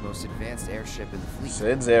fastest, most advanced airship in the fleet.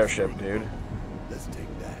 Sid's airship, dude. Let's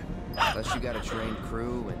take that. Unless you got a trained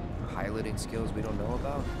crew and piloting skills we don't know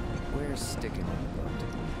about, we're sticking on the boat.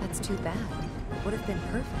 That's too bad. Would have been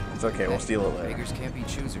perfect. It's okay. We'll steal it later. Beggars can't be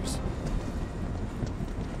choosers.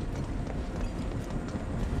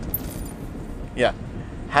 Yeah.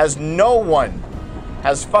 Has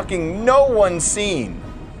fucking no one seen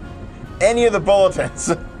any of the bulletins?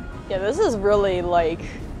 Yeah, this is really like.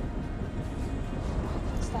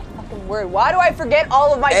 What's that fucking word? Why do I forget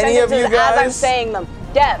all of my Any of sentences you as I'm guys? saying them?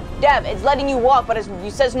 Dev, it's letting you walk, but you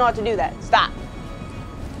says not to do that. Stop.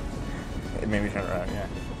 It made me turn around, yeah.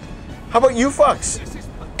 How about you fucks?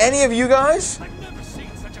 Any of you guys? I've never seen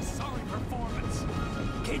such a sorry performance.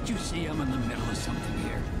 Can't you see I'm in the middle of something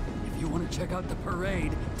here? If you want to check out the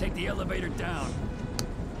parade, take the elevator down.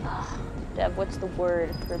 Dev, what's the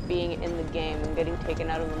word for being in the game and getting taken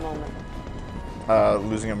out of the moment?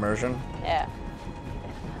 Losing immersion. Yeah.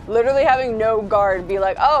 Literally having no guard be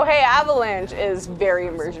like, oh, hey, avalanche is very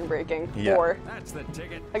immersion breaking. Yeah. Or, That's the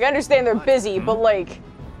ticket. like, I understand they're busy, but like,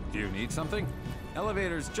 Do you need something?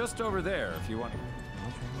 Elevator's just over there if you want.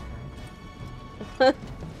 I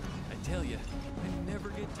tell you, I never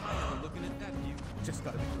get tired of looking at that view. Just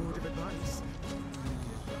got a word of advice.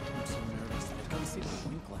 I'm so nervous that I couldn't see the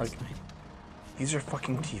wink last Like- night. These are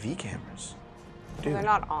fucking TV cameras. Dude. they're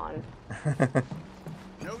not on.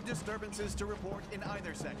 No disturbances to report in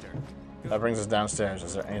either sector. That brings us downstairs.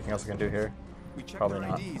 Is there anything else I can do here? We checked Probably their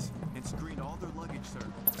not. IDs and screened all their luggage, sir.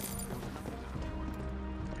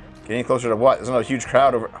 Getting closer to what? There's not a huge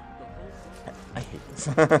crowd over. I hate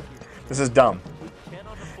this. This is dumb.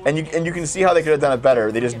 And you can see how they could have done it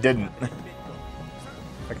better. They just didn't.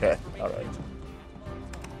 Okay, all right.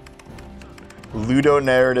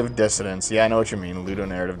 Ludonarrative dissonance. Yeah, I know what you mean.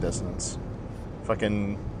 Ludonarrative dissonance.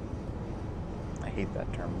 Fucking. I hate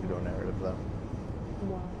that term, ludonarrative,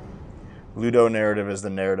 though. Ludonarrative is the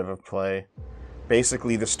narrative of play.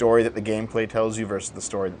 Basically, the story that the gameplay tells you versus the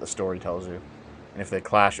story that the story tells you. And if they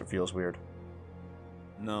clash, it feels weird.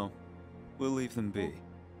 No, we'll leave them be.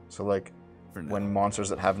 So, like, For now. when monsters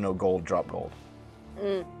that have no gold drop gold.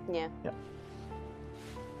 Yeah. Yeah.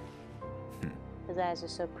 His eyes are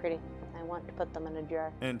so pretty. I want to put them in a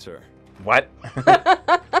jar. Enter. What?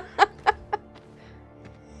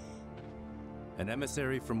 An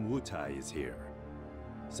emissary from Wutai is here,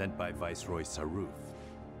 sent by Viceroy Saruf.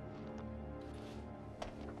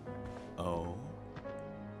 Oh?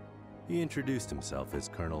 He introduced himself as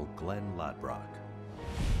Colonel Glenn Lodbrok.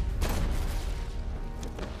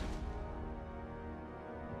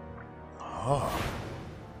 Oh.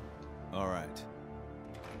 All right.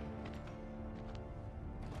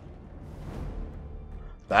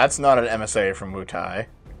 That's not an emissary from Wutai.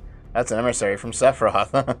 That's an emissary from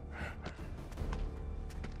Sephiroth.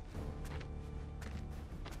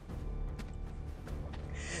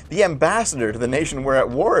 The ambassador to the nation we're at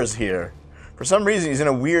war is here. For some reason, he's in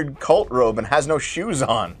a weird cult robe and has no shoes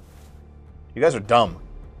on. You guys are dumb.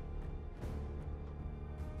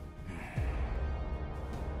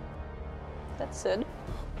 That's Sid?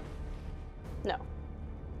 No.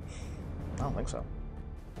 I don't think so.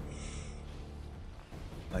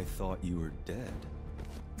 I thought you were dead.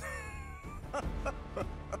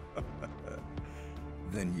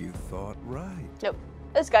 Then you thought right. Nope.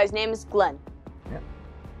 This guy's name is Glenn. Yeah.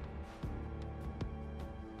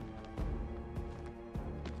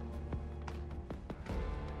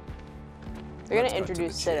 They're gonna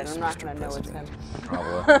introduce Sid, and I'm not gonna know it's him.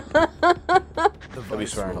 Probably. The They'll be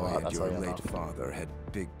swearing a Viceroy lot, and that's all your you know. late father had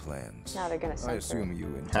big plans. Now they're gonna I censor assume it. you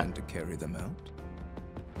intend to carry them out?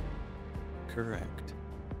 Correct.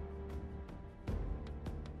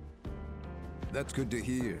 That's good to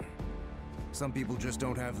hear. Some people just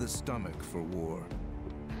don't have the stomach for war.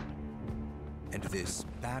 And this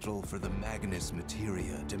battle for the Magnus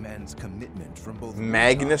Materia demands commitment from both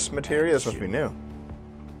Magnus Wutai Materia? This and must be Shinra. new.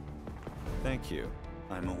 Thank you.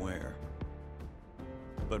 I'm aware.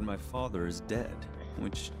 But my father is dead,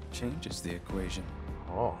 which changes the equation.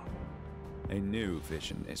 Oh, A new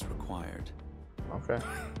vision is required. okay.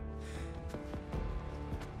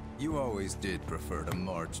 You always did prefer to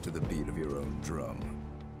march to the beat of your own drum.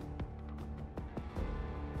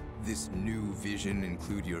 This new vision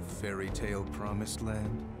include your fairy tale promised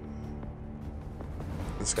land?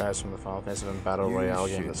 This guy's from the Final Fantasy VII Battle Royale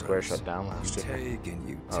game that Square shut down last year.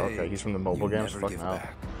 Oh, okay, he's from the mobile games? Fucking hell.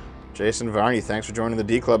 Jason Varney, thanks for joining the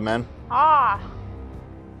D Club, man. Ah.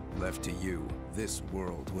 Left to you, this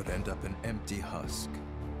world would end up an empty husk.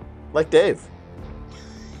 Like Dave.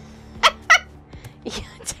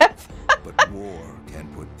 But war can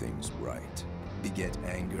put things right. Beget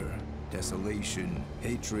anger, desolation,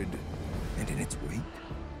 hatred, and in its wake,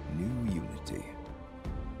 new unity.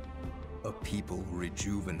 A people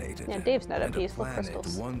rejuvenated. Yeah, Dave's not and at peace a with planet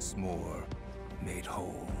crystals. once more made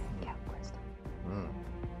whole. Yeah, crystal.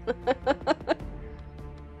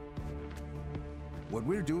 What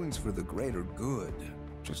we're doing's for the greater good.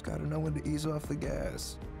 Just gotta know when to ease off the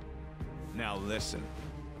gas. Now listen.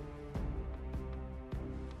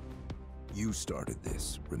 You started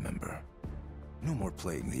this, remember? No more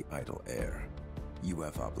playing the idle heir. You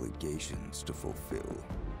have obligations to fulfill.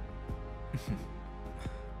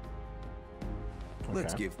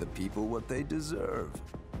 Let's give the people what they deserve.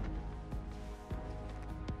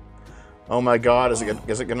 Oh my god, is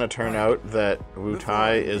it gonna turn out that Wu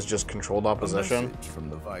Tai is just controlled A opposition? message from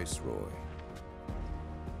the Viceroy.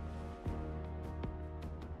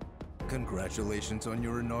 Congratulations on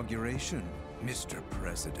your inauguration, Mr.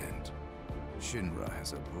 President. Shinra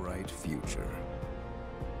has a bright future.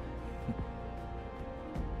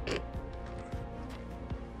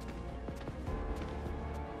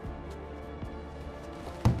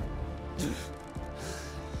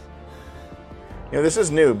 You know, this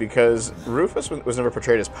is new because Rufus was never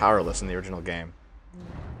portrayed as powerless in the original game.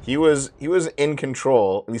 He was in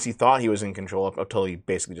control, at least he thought he was in control up until he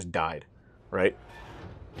basically just died, right?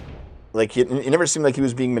 Like, it never seemed like he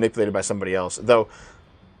was being manipulated by somebody else, though.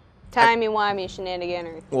 Timey-wimey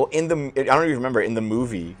shenaniganery. Well, I don't even remember, in the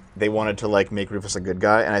movie, they wanted to, like, make Rufus a good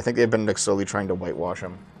guy, and I think they've been, like, slowly trying to whitewash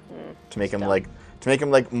him. To make him, like,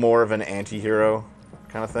 more of an anti-hero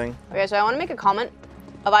kind of thing. Okay, so I want to make a comment.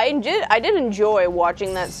 I did enjoy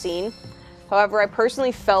watching that scene. However, I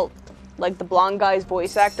personally felt like the blonde guy's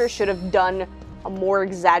voice actor should have done a more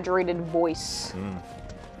exaggerated voice.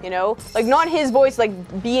 You know? Like, not his voice, like,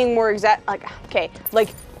 being more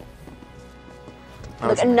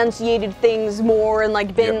enunciated things more and,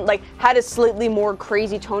 like, had a slightly more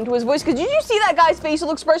crazy tone to his voice. Because did you see that guy's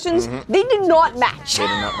facial expressions? They did not match. They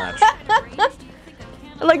did not match.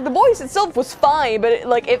 Like, the voice itself was fine, but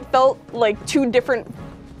it felt like two different...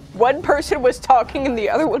 One person was talking and the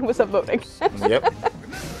other one was emoting. Yep.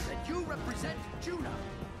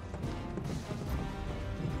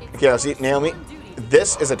 Okay, now see, Naomi,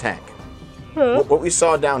 this is a tank. What we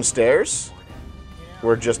saw downstairs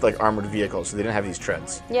were just, like, armored vehicles, so they didn't have these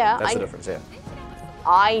treads. Yeah, That's the difference, yeah.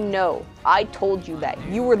 I know. I told you that.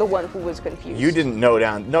 You were the one who was confused. You didn't know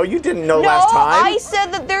No, you didn't know last time. No, I said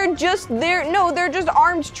that they're just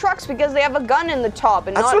armed trucks because they have a gun in the top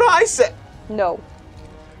and That's what I said. No.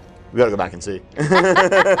 We gotta go back and see. This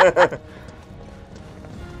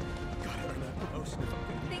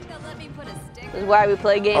is why we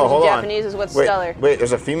play games in Japanese, is what's stellar. Wait,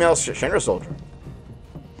 there's a female Shinra soldier.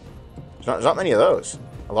 There's not many of those.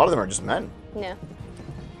 A lot of them are just men. Yeah.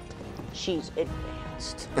 She's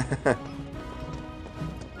advanced.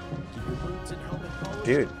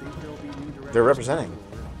 Dude, they're representing.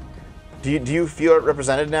 Do you feel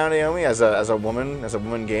represented now, Naomi, as a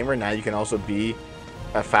woman gamer? Now you can also be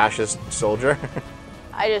a fascist soldier.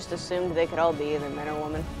 I just assumed they could all be either men or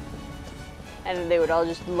women, and they would all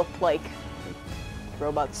just look like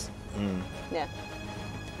robots. Yeah.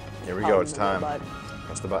 Here we go. It's time.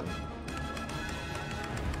 Press the button.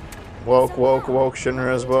 Woke.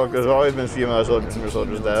 Shinra's woke. There's always been female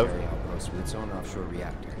soldiers, Dev. Outpost with its own offshore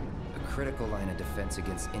reactor, a critical line of defense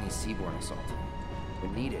against any seaborne assault.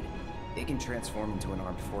 When needed, it can transform into an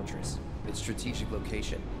armed fortress. Its strategic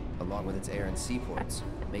location, along with its air and seaports,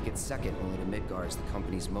 make it second only to Midgar as the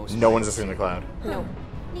company's most... No one's in the cloud. No.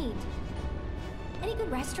 Neat. Any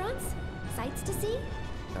good restaurants? Sights to see?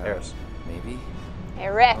 There's. Maybe? Hey,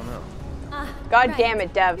 Rick. God damn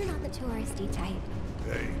it, Dev. You're not the touristy type.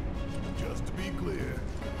 Hey, just to be clear,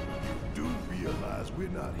 you do realize we're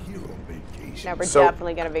not here on vacation. No, we're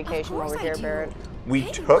definitely gonna vacation while we're here, Barrett. We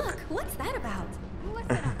Hey, took... look, what's that about?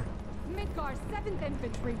 Listen up. Midgar's 7th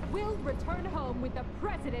Infantry will return home with the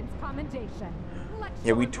President's commendation.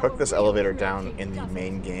 Yeah, we took this elevator down in the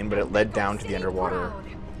main game, but it led down to the underwater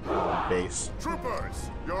base. Troopers,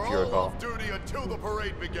 you're If you all recall. off duty until the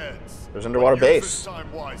parade begins. There's an underwater But use base. this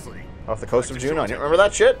time wisely. Off the coast of Juneau. You remember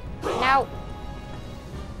that shit? No.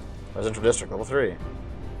 Residential District, level 3.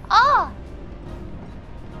 Oh.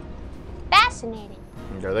 Fascinating.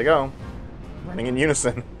 And there they go. Running in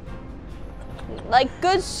unison. Like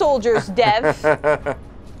good soldiers, Dev.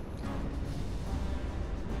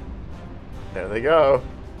 There they go.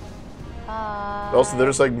 Also, they're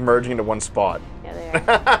just like merging into one spot. Yeah, they are.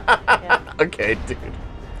 Yeah. Okay, dude.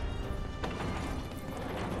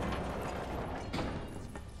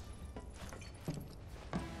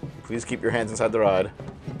 Please keep your hands inside the ride.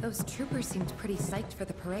 Those troopers seemed pretty psyched for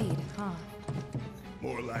the parade, huh?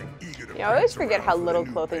 More like eager to Yeah, I always prance forget around how for the little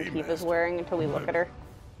new clothing Keith is paymaster. wearing until we look at her.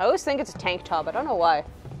 I always think it's a tank top. I don't know why.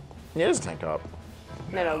 Yeah, it is a tank top.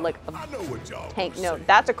 No, like a I know what y'all tank. gonna No, say,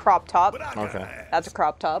 that's a crop top. but I gotta Okay. ask. That's a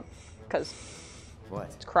crop top. Because What?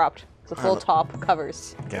 it's cropped. The full top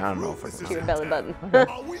covers Yeah, I don't know. Rufus to is your in belly town. button.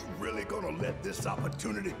 Are we really gonna let this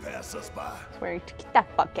opportunity pass us by? Swearing to get that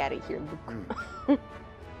fuck out of here, Luke.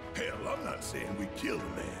 Hell, I'm not saying we kill the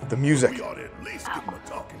man. The music. We ought to at least give him a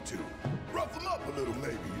talking to. Rough him up a little,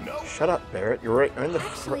 maybe, you know? Shut up, Barrett. You're right. You're in the.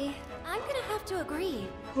 Actually, I'm gonna have to agree.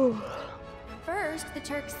 First, the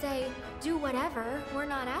Turks say, do whatever, we're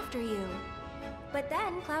not after you. But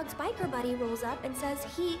then Cloud's biker buddy rolls up and says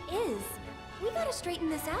he is. We gotta straighten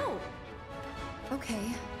this out.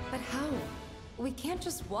 Okay, but how? We can't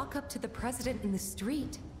just walk up to the president in the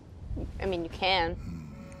street. I mean, you can.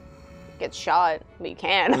 Get shot, but you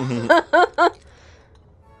can.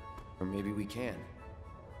 Or maybe we can.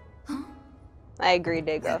 I agree,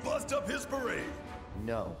 We Dago. bust up his parade.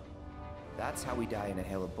 No. That's how we die in a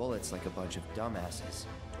hail of bullets like a bunch of dumbasses.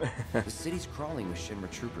 The city's crawling with Shinra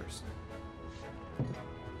troopers.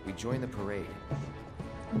 We join the parade.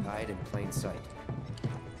 Hide in plain sight.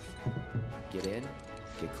 Get in,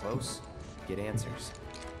 get close, get answers.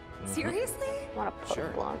 Seriously? I want to poke Sure.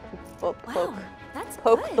 blonde. Poke Wow, that's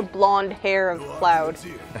poke good. the blonde hair of No Cloud. arguments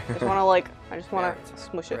here. I just want to like. I just want Barrett, to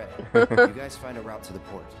smush it. Brett, you guys find a route to the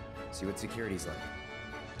port. See what security's like.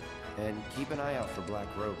 And keep an eye out for black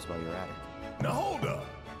robes while you're at it. Now hold up.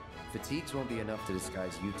 Fatigues won't be enough to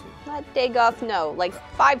disguise you two. Not Dagoff, no. Like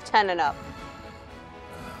 5'10" and up.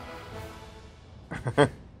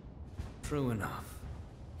 True enough.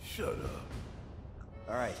 Shut up.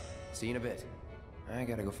 All right, see you in a bit. I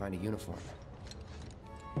gotta go find a uniform.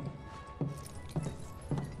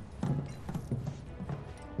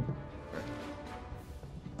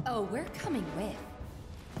 Oh, we're coming with.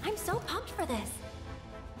 I'm so pumped for this.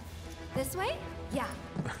 This way? Yeah.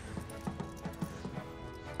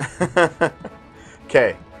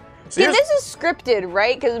 Okay. So See, here's- this is scripted,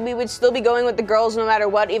 right? Because we would still be going with the girls no matter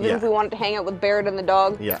what, even Yeah. if we wanted to hang out with Barrett and the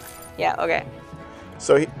dog. Yeah. Yeah, okay.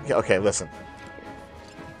 So okay, listen.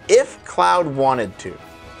 If Cloud wanted to,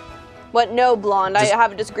 But no, blonde. Just- I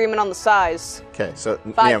have a disagreement on the size. okay, so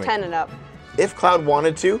 5'10" Naomi, and up. if Cloud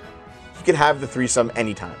wanted to, he could have the threesome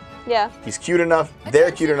anytime. Yeah. He's cute enough.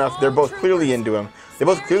 They're cute enough. They're both clearly into him. They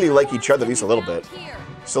both clearly like each other at least a little bit.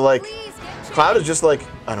 So like, Cloud is just like,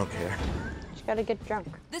 I don't care. Just gotta get drunk.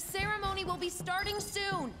 The ceremony will be starting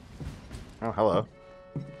soon. Oh, hello.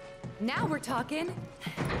 Now we're talking.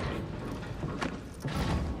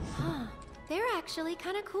 Huh. They're actually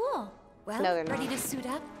kind of cool. Well, No, they're ready not. to suit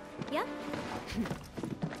up? Yep.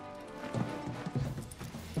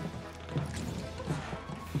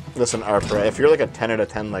 Listen, Arthur, if you're like a 10 out of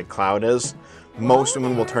 10 like Cloud is, most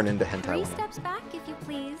women will turn into hentai 3 women. steps back, if you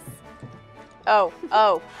please. Oh,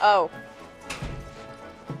 oh, oh.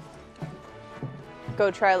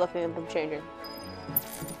 Go try looking at them changing.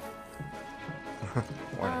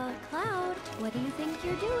 Cloud, what do you think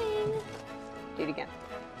you're doing? Do it again.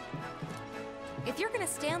 If you're gonna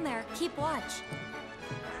stand there, keep watch.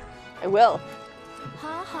 I will.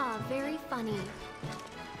 Ha ha, very funny.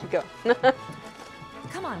 Go.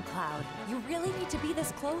 Come on, Cloud. You really need to be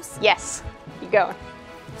this close? Yes. Keep going.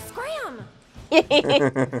 Scram!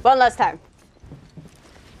 One last time.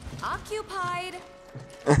 Occupied.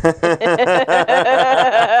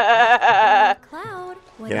 Cloud,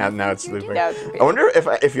 what Yeah, do you now think it's you're looping. doing? I wonder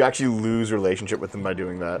if you actually lose relationship with them by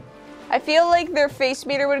doing that. I feel like their face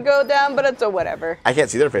meter would go down, but it's a whatever. I can't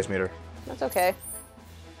see their face meter. That's okay.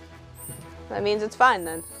 That means it's fine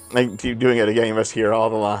then. Like, keep doing it again, you must hear all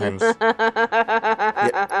the lines. Yeah.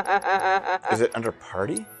 Is it under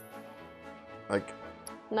party? Like,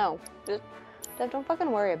 No. Just don't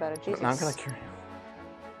fucking worry about it, Jesus. now I'm kind of curious.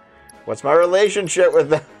 What's my relationship with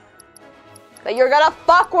them? That you're gonna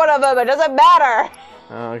fuck one of them, it doesn't matter!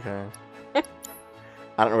 Oh, okay. I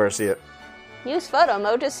don't know where to see it. Use photo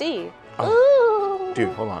mode to see. Oh. Ooh. Dude,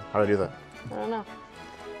 hold on. How do I do that? I don't know.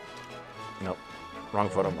 Nope. Wrong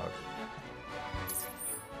photo mode.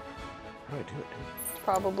 How do I do it, dude? It's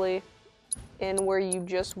probably in where you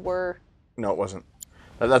just were. No, it wasn't.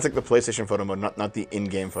 That's like the PlayStation photo mode, not the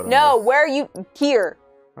in-game photo No, mode. where you. Here.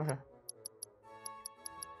 Okay.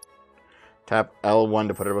 Tap L1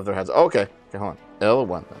 to put it above their heads. Oh, okay. Okay, hold on.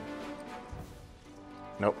 L1 then.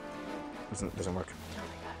 Nope. Doesn't work. Oh my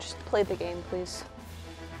god. Just play the game, please.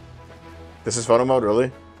 This is photo mode,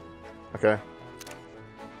 really? Okay.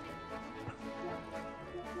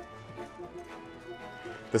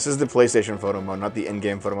 This is the PlayStation photo mode, not the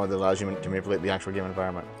in-game photo mode that allows you to manipulate the actual game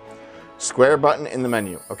environment. Square button in the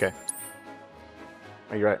menu. Okay.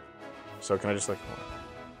 Oh, you're right. So can I just like...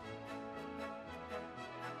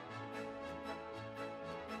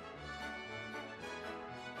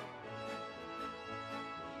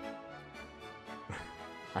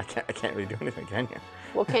 I can't really do anything, can you?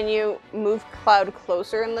 Well, can you move Cloud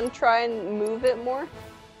closer and then try and move it more?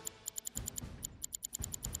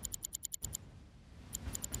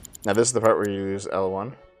 Now this is the part where you use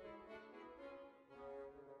L1.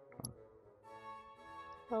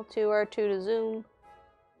 L2, R2 to zoom.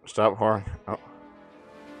 Stop horn. Oh.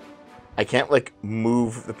 I can't like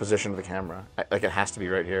move the position of the camera. Like it has to be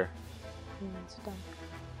right here. It's dumb.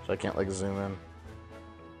 So I can't like zoom in.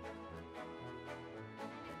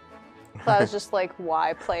 Cloud's just like,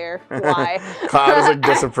 why, player? Why? Cloud is like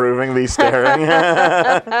disapprovingly staring.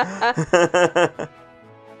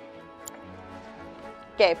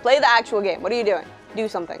 Okay, play the actual game. What are you doing? Do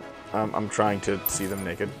something. I'm trying to see them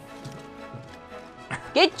naked.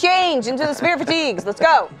 Get changed into the spare fatigues. Let's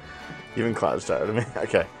go. Even Cloud's tired of me.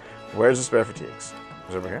 Okay, where's the spare fatigues?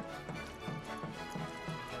 Is it over here?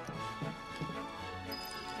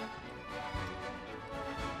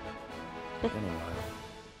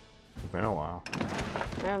 Been a while.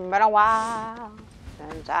 It's been a while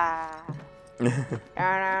since I.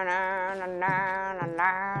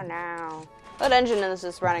 What engine is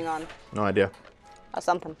this running on? No idea. A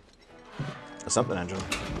something. A something engine.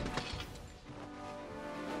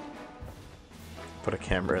 Put a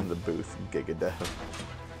camera in the booth. Gigadev.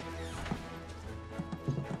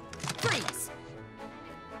 Freeze!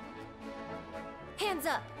 Hands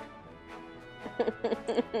up!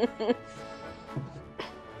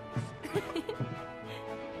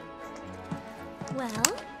 Well?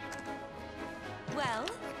 Well?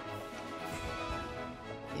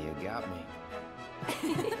 You got me.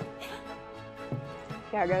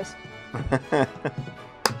 Yeah, guys.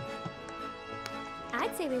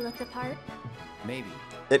 I'd say we look the part. Maybe.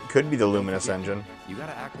 It could be the luminous engine. You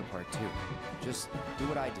gotta act the part too. Just do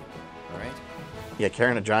what I do, alright? Yeah,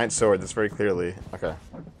 carrying a giant sword. That's very clearly okay.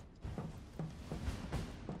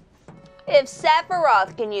 If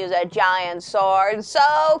Sephiroth can use a giant sword,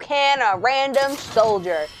 so can a random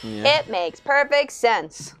soldier. Yeah. It makes perfect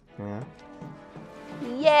sense. Yeah.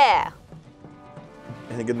 Yeah.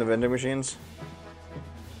 Anything good in the vending machines?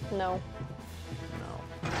 No. No.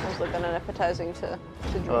 I was looking at appetizing to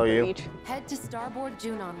drink Oh, and you? eat. Head to starboard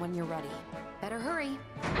Junon when you're ready. Better hurry.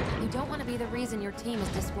 You don't want to be the reason your team is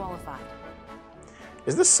disqualified.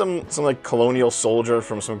 Is this some like colonial soldier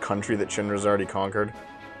from some country that Shinra's already conquered?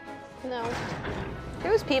 No.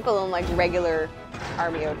 There was people in like regular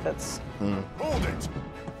army outfits. Hmm. Hold it!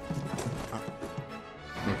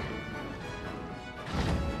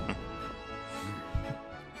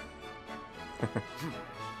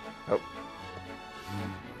 Oh.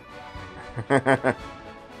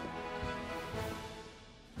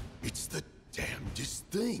 It's the damnedest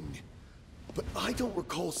thing. But I don't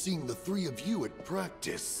recall seeing the three of you at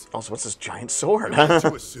practice. Also, what's this giant sword? I have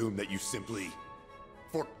to assume that you simply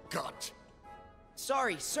forgot.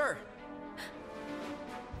 Sorry, sir.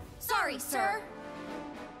 Sorry, sir.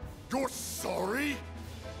 You're sorry?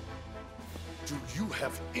 Do you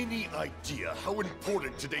have any idea how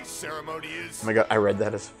important today's ceremony is? Oh my god, I read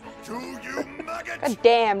that as... Do you maggot? God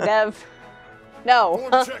damn, Dev. No.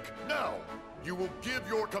 Form check now. You will give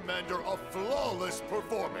your commander a flawless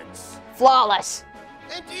performance. Flawless.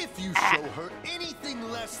 And if you show her anything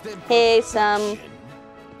less than Hey, some.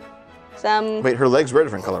 Wait, her legs were a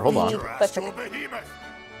different color. Hold on.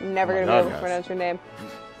 I'm never Oh my gonna God, be able to guys. pronounce your name.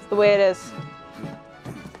 It's the way it is.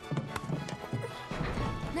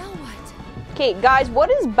 Now what? Okay, guys,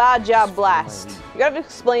 what is Baja Blast? You gotta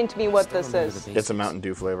explain to me what this is. It's a Mountain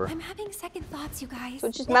Dew flavor. I'm having second thoughts, you guys. So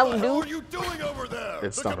it's just Mountain What Dew? are you doing over there?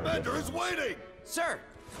 It's the not very commander good. is waiting. Sir.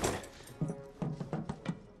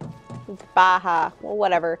 It's Baja. Well,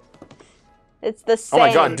 whatever. It's the Oh same.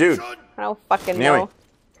 my god, dude. I don't fucking Naomi. know.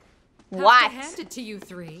 Have to What? hand it to you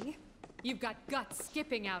three. You've got guts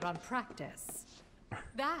skipping out on practice.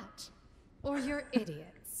 That, or you're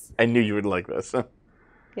idiots. I knew you would like this.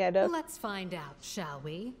 Yeah, it does. Let's find out, shall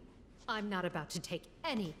we? I'm not about to take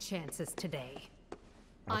any chances today.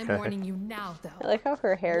 I'm Okay. warning you now, though. I like how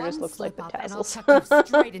her hair just One looks like the slip up and I'll tassels. chuck you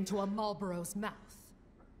straight into a Marlboro's mouth.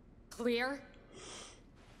 Clear?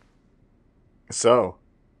 So,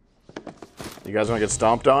 you guys want to get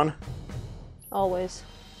stomped on? Always.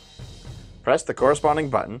 Press the corresponding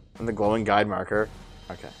button and the glowing guide marker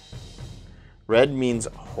Okay. Red means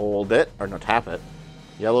hold it, or no, tap it.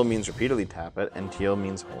 Yellow means repeatedly tap it, and teal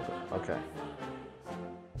means hold it. Okay.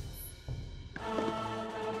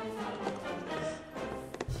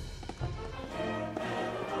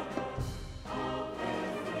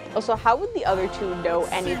 Also, how would the other two know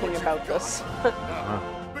anything about this?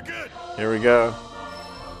 Here we go.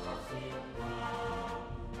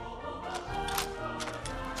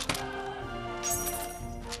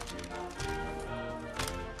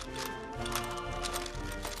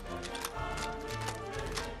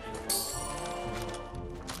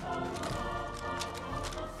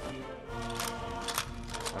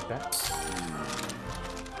 Okay.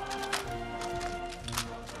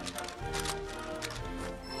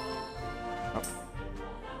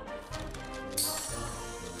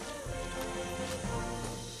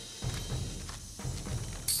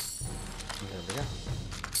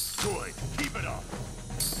 Good. Keep it up.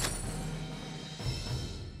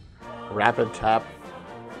 Rapid tap.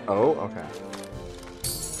 Oh, okay.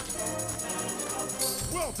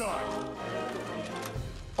 Well done.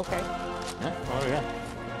 Okay. Yeah, oh yeah.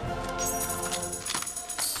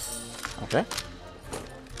 Okay.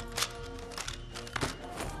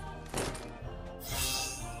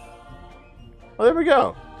 Well, there we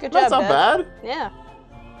go. Good job, That's not bad. Yeah.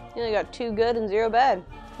 You only got 2 good and 0 bad.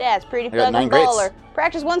 Yeah, it's pretty I got 9 fucking greats. baller.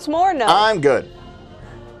 Practice once more, no. I'm good.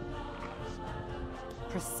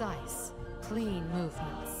 Precise, clean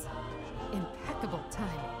movements. Impeccable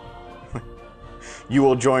timing. You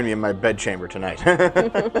will join me in my bedchamber tonight.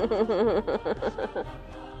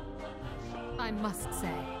 I must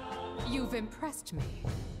say, you've impressed me.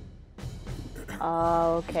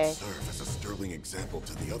 Oh, okay. Serve as a sterling example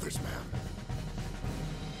to the others, ma'am.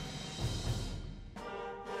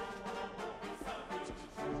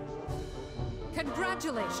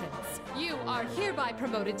 Congratulations! You are hereby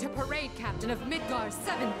promoted to Parade Captain of Midgar's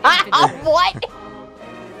 7th Infantry. What?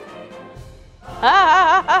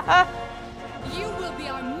 You will be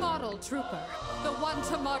our model trooper, the one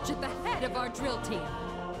to march at the head of our drill team.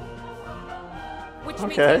 Which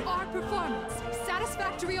means that our performance,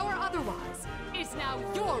 satisfactory or otherwise, is now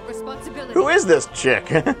your responsibility. Who is this chick?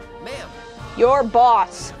 Ma'am. Your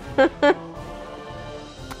boss.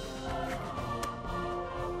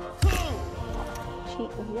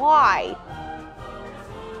 Why?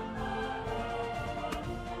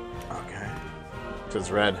 Okay. It's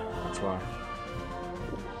red. That's why.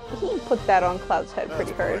 He put that on Cloud's head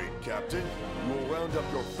pretty hard. Great, Captain. You will round up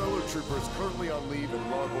your fellow troopers currently on leave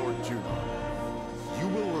in Larboard Junon. You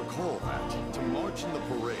will recall that, to march in the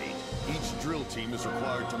parade, each drill team is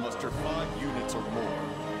required to muster 5 units or more.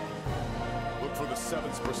 Look for the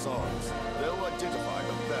 7th Brassards. They'll identify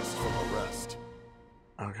the best from the rest.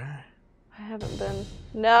 Okay. I haven't been.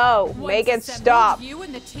 No, Once make it assembled, stop. You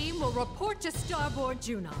and the team will report to Starboard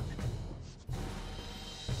Junon.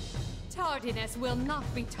 Tardiness will not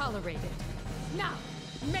be tolerated. Now,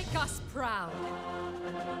 make us proud.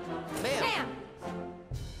 Ma'am.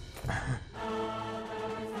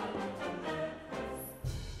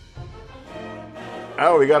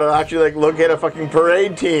 Oh, we gotta actually like locate a fucking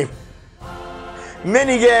parade team.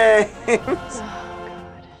 Mini games.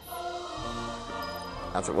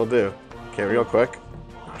 That's what we'll do. Okay, real quick.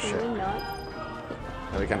 Oh shit. Really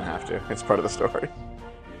not. No, we kind of have to. It's part of the story.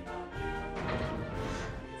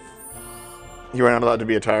 You are not allowed to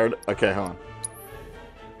be attired? Okay, hold on.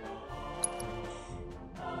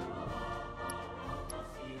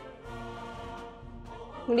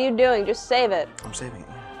 What are you doing? Just save it. I'm saving it.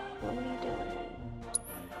 What are you doing?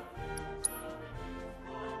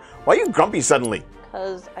 Why are you grumpy suddenly?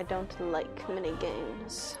 Because I don't like mini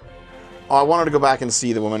games. Oh, I wanted to go back and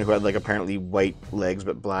see the woman who had like apparently white legs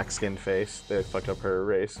but black skinned face. They fucked up her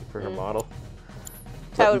race for her model.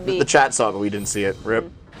 That would be. The chat saw it, but we didn't see it. Rip.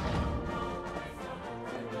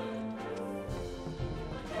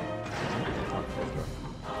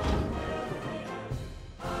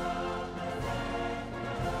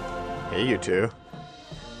 Hey, you two.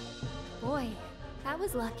 Boy, that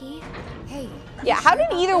was lucky. Hey. Yeah, how did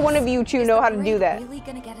either one of you two know how to do that? Really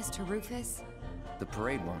gonna get us to Rufus? The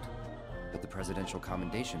parade won't, but the presidential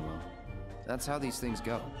commendation will. That's how these things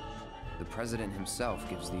go. The president himself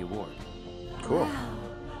gives the award. Cool. Wow.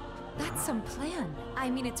 That's some plan. I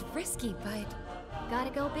mean, it's risky, but... Gotta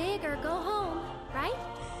go big or go home, right?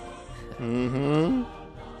 Mm-hmm.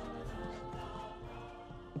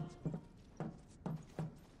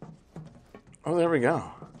 Oh, there we go.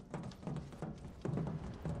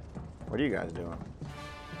 What are you guys doing?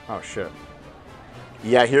 Oh shit.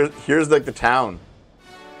 Yeah, here's like the town.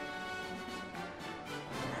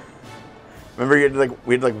 Remember we had to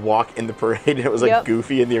like walk in the parade and it was like Yep.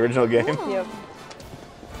 Goofy in the original game? Yep.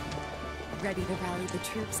 Ready to rally the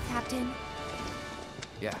troops, Captain?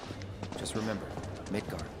 Yeah. Just remember,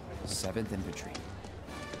 Midgard, 7th Infantry.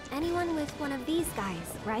 Anyone with one of these guys,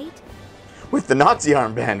 right? With the Nazi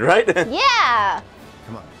armband, right? Yeah!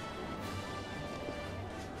 Come on.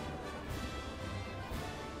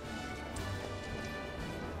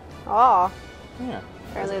 Aw. Yeah.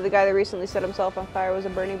 Apparently the guy that recently set himself on fire was a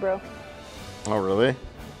Bernie bro. Oh, really?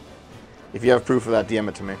 If you have proof of that, DM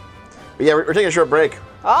it to me. But yeah, we're taking a short break.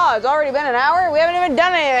 Oh, it's already been an hour? We haven't even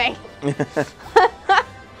done anything!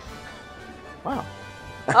 Wow.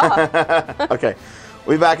 Oh. Okay.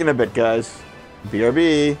 We'll be back in a bit, guys.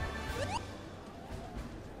 BRB.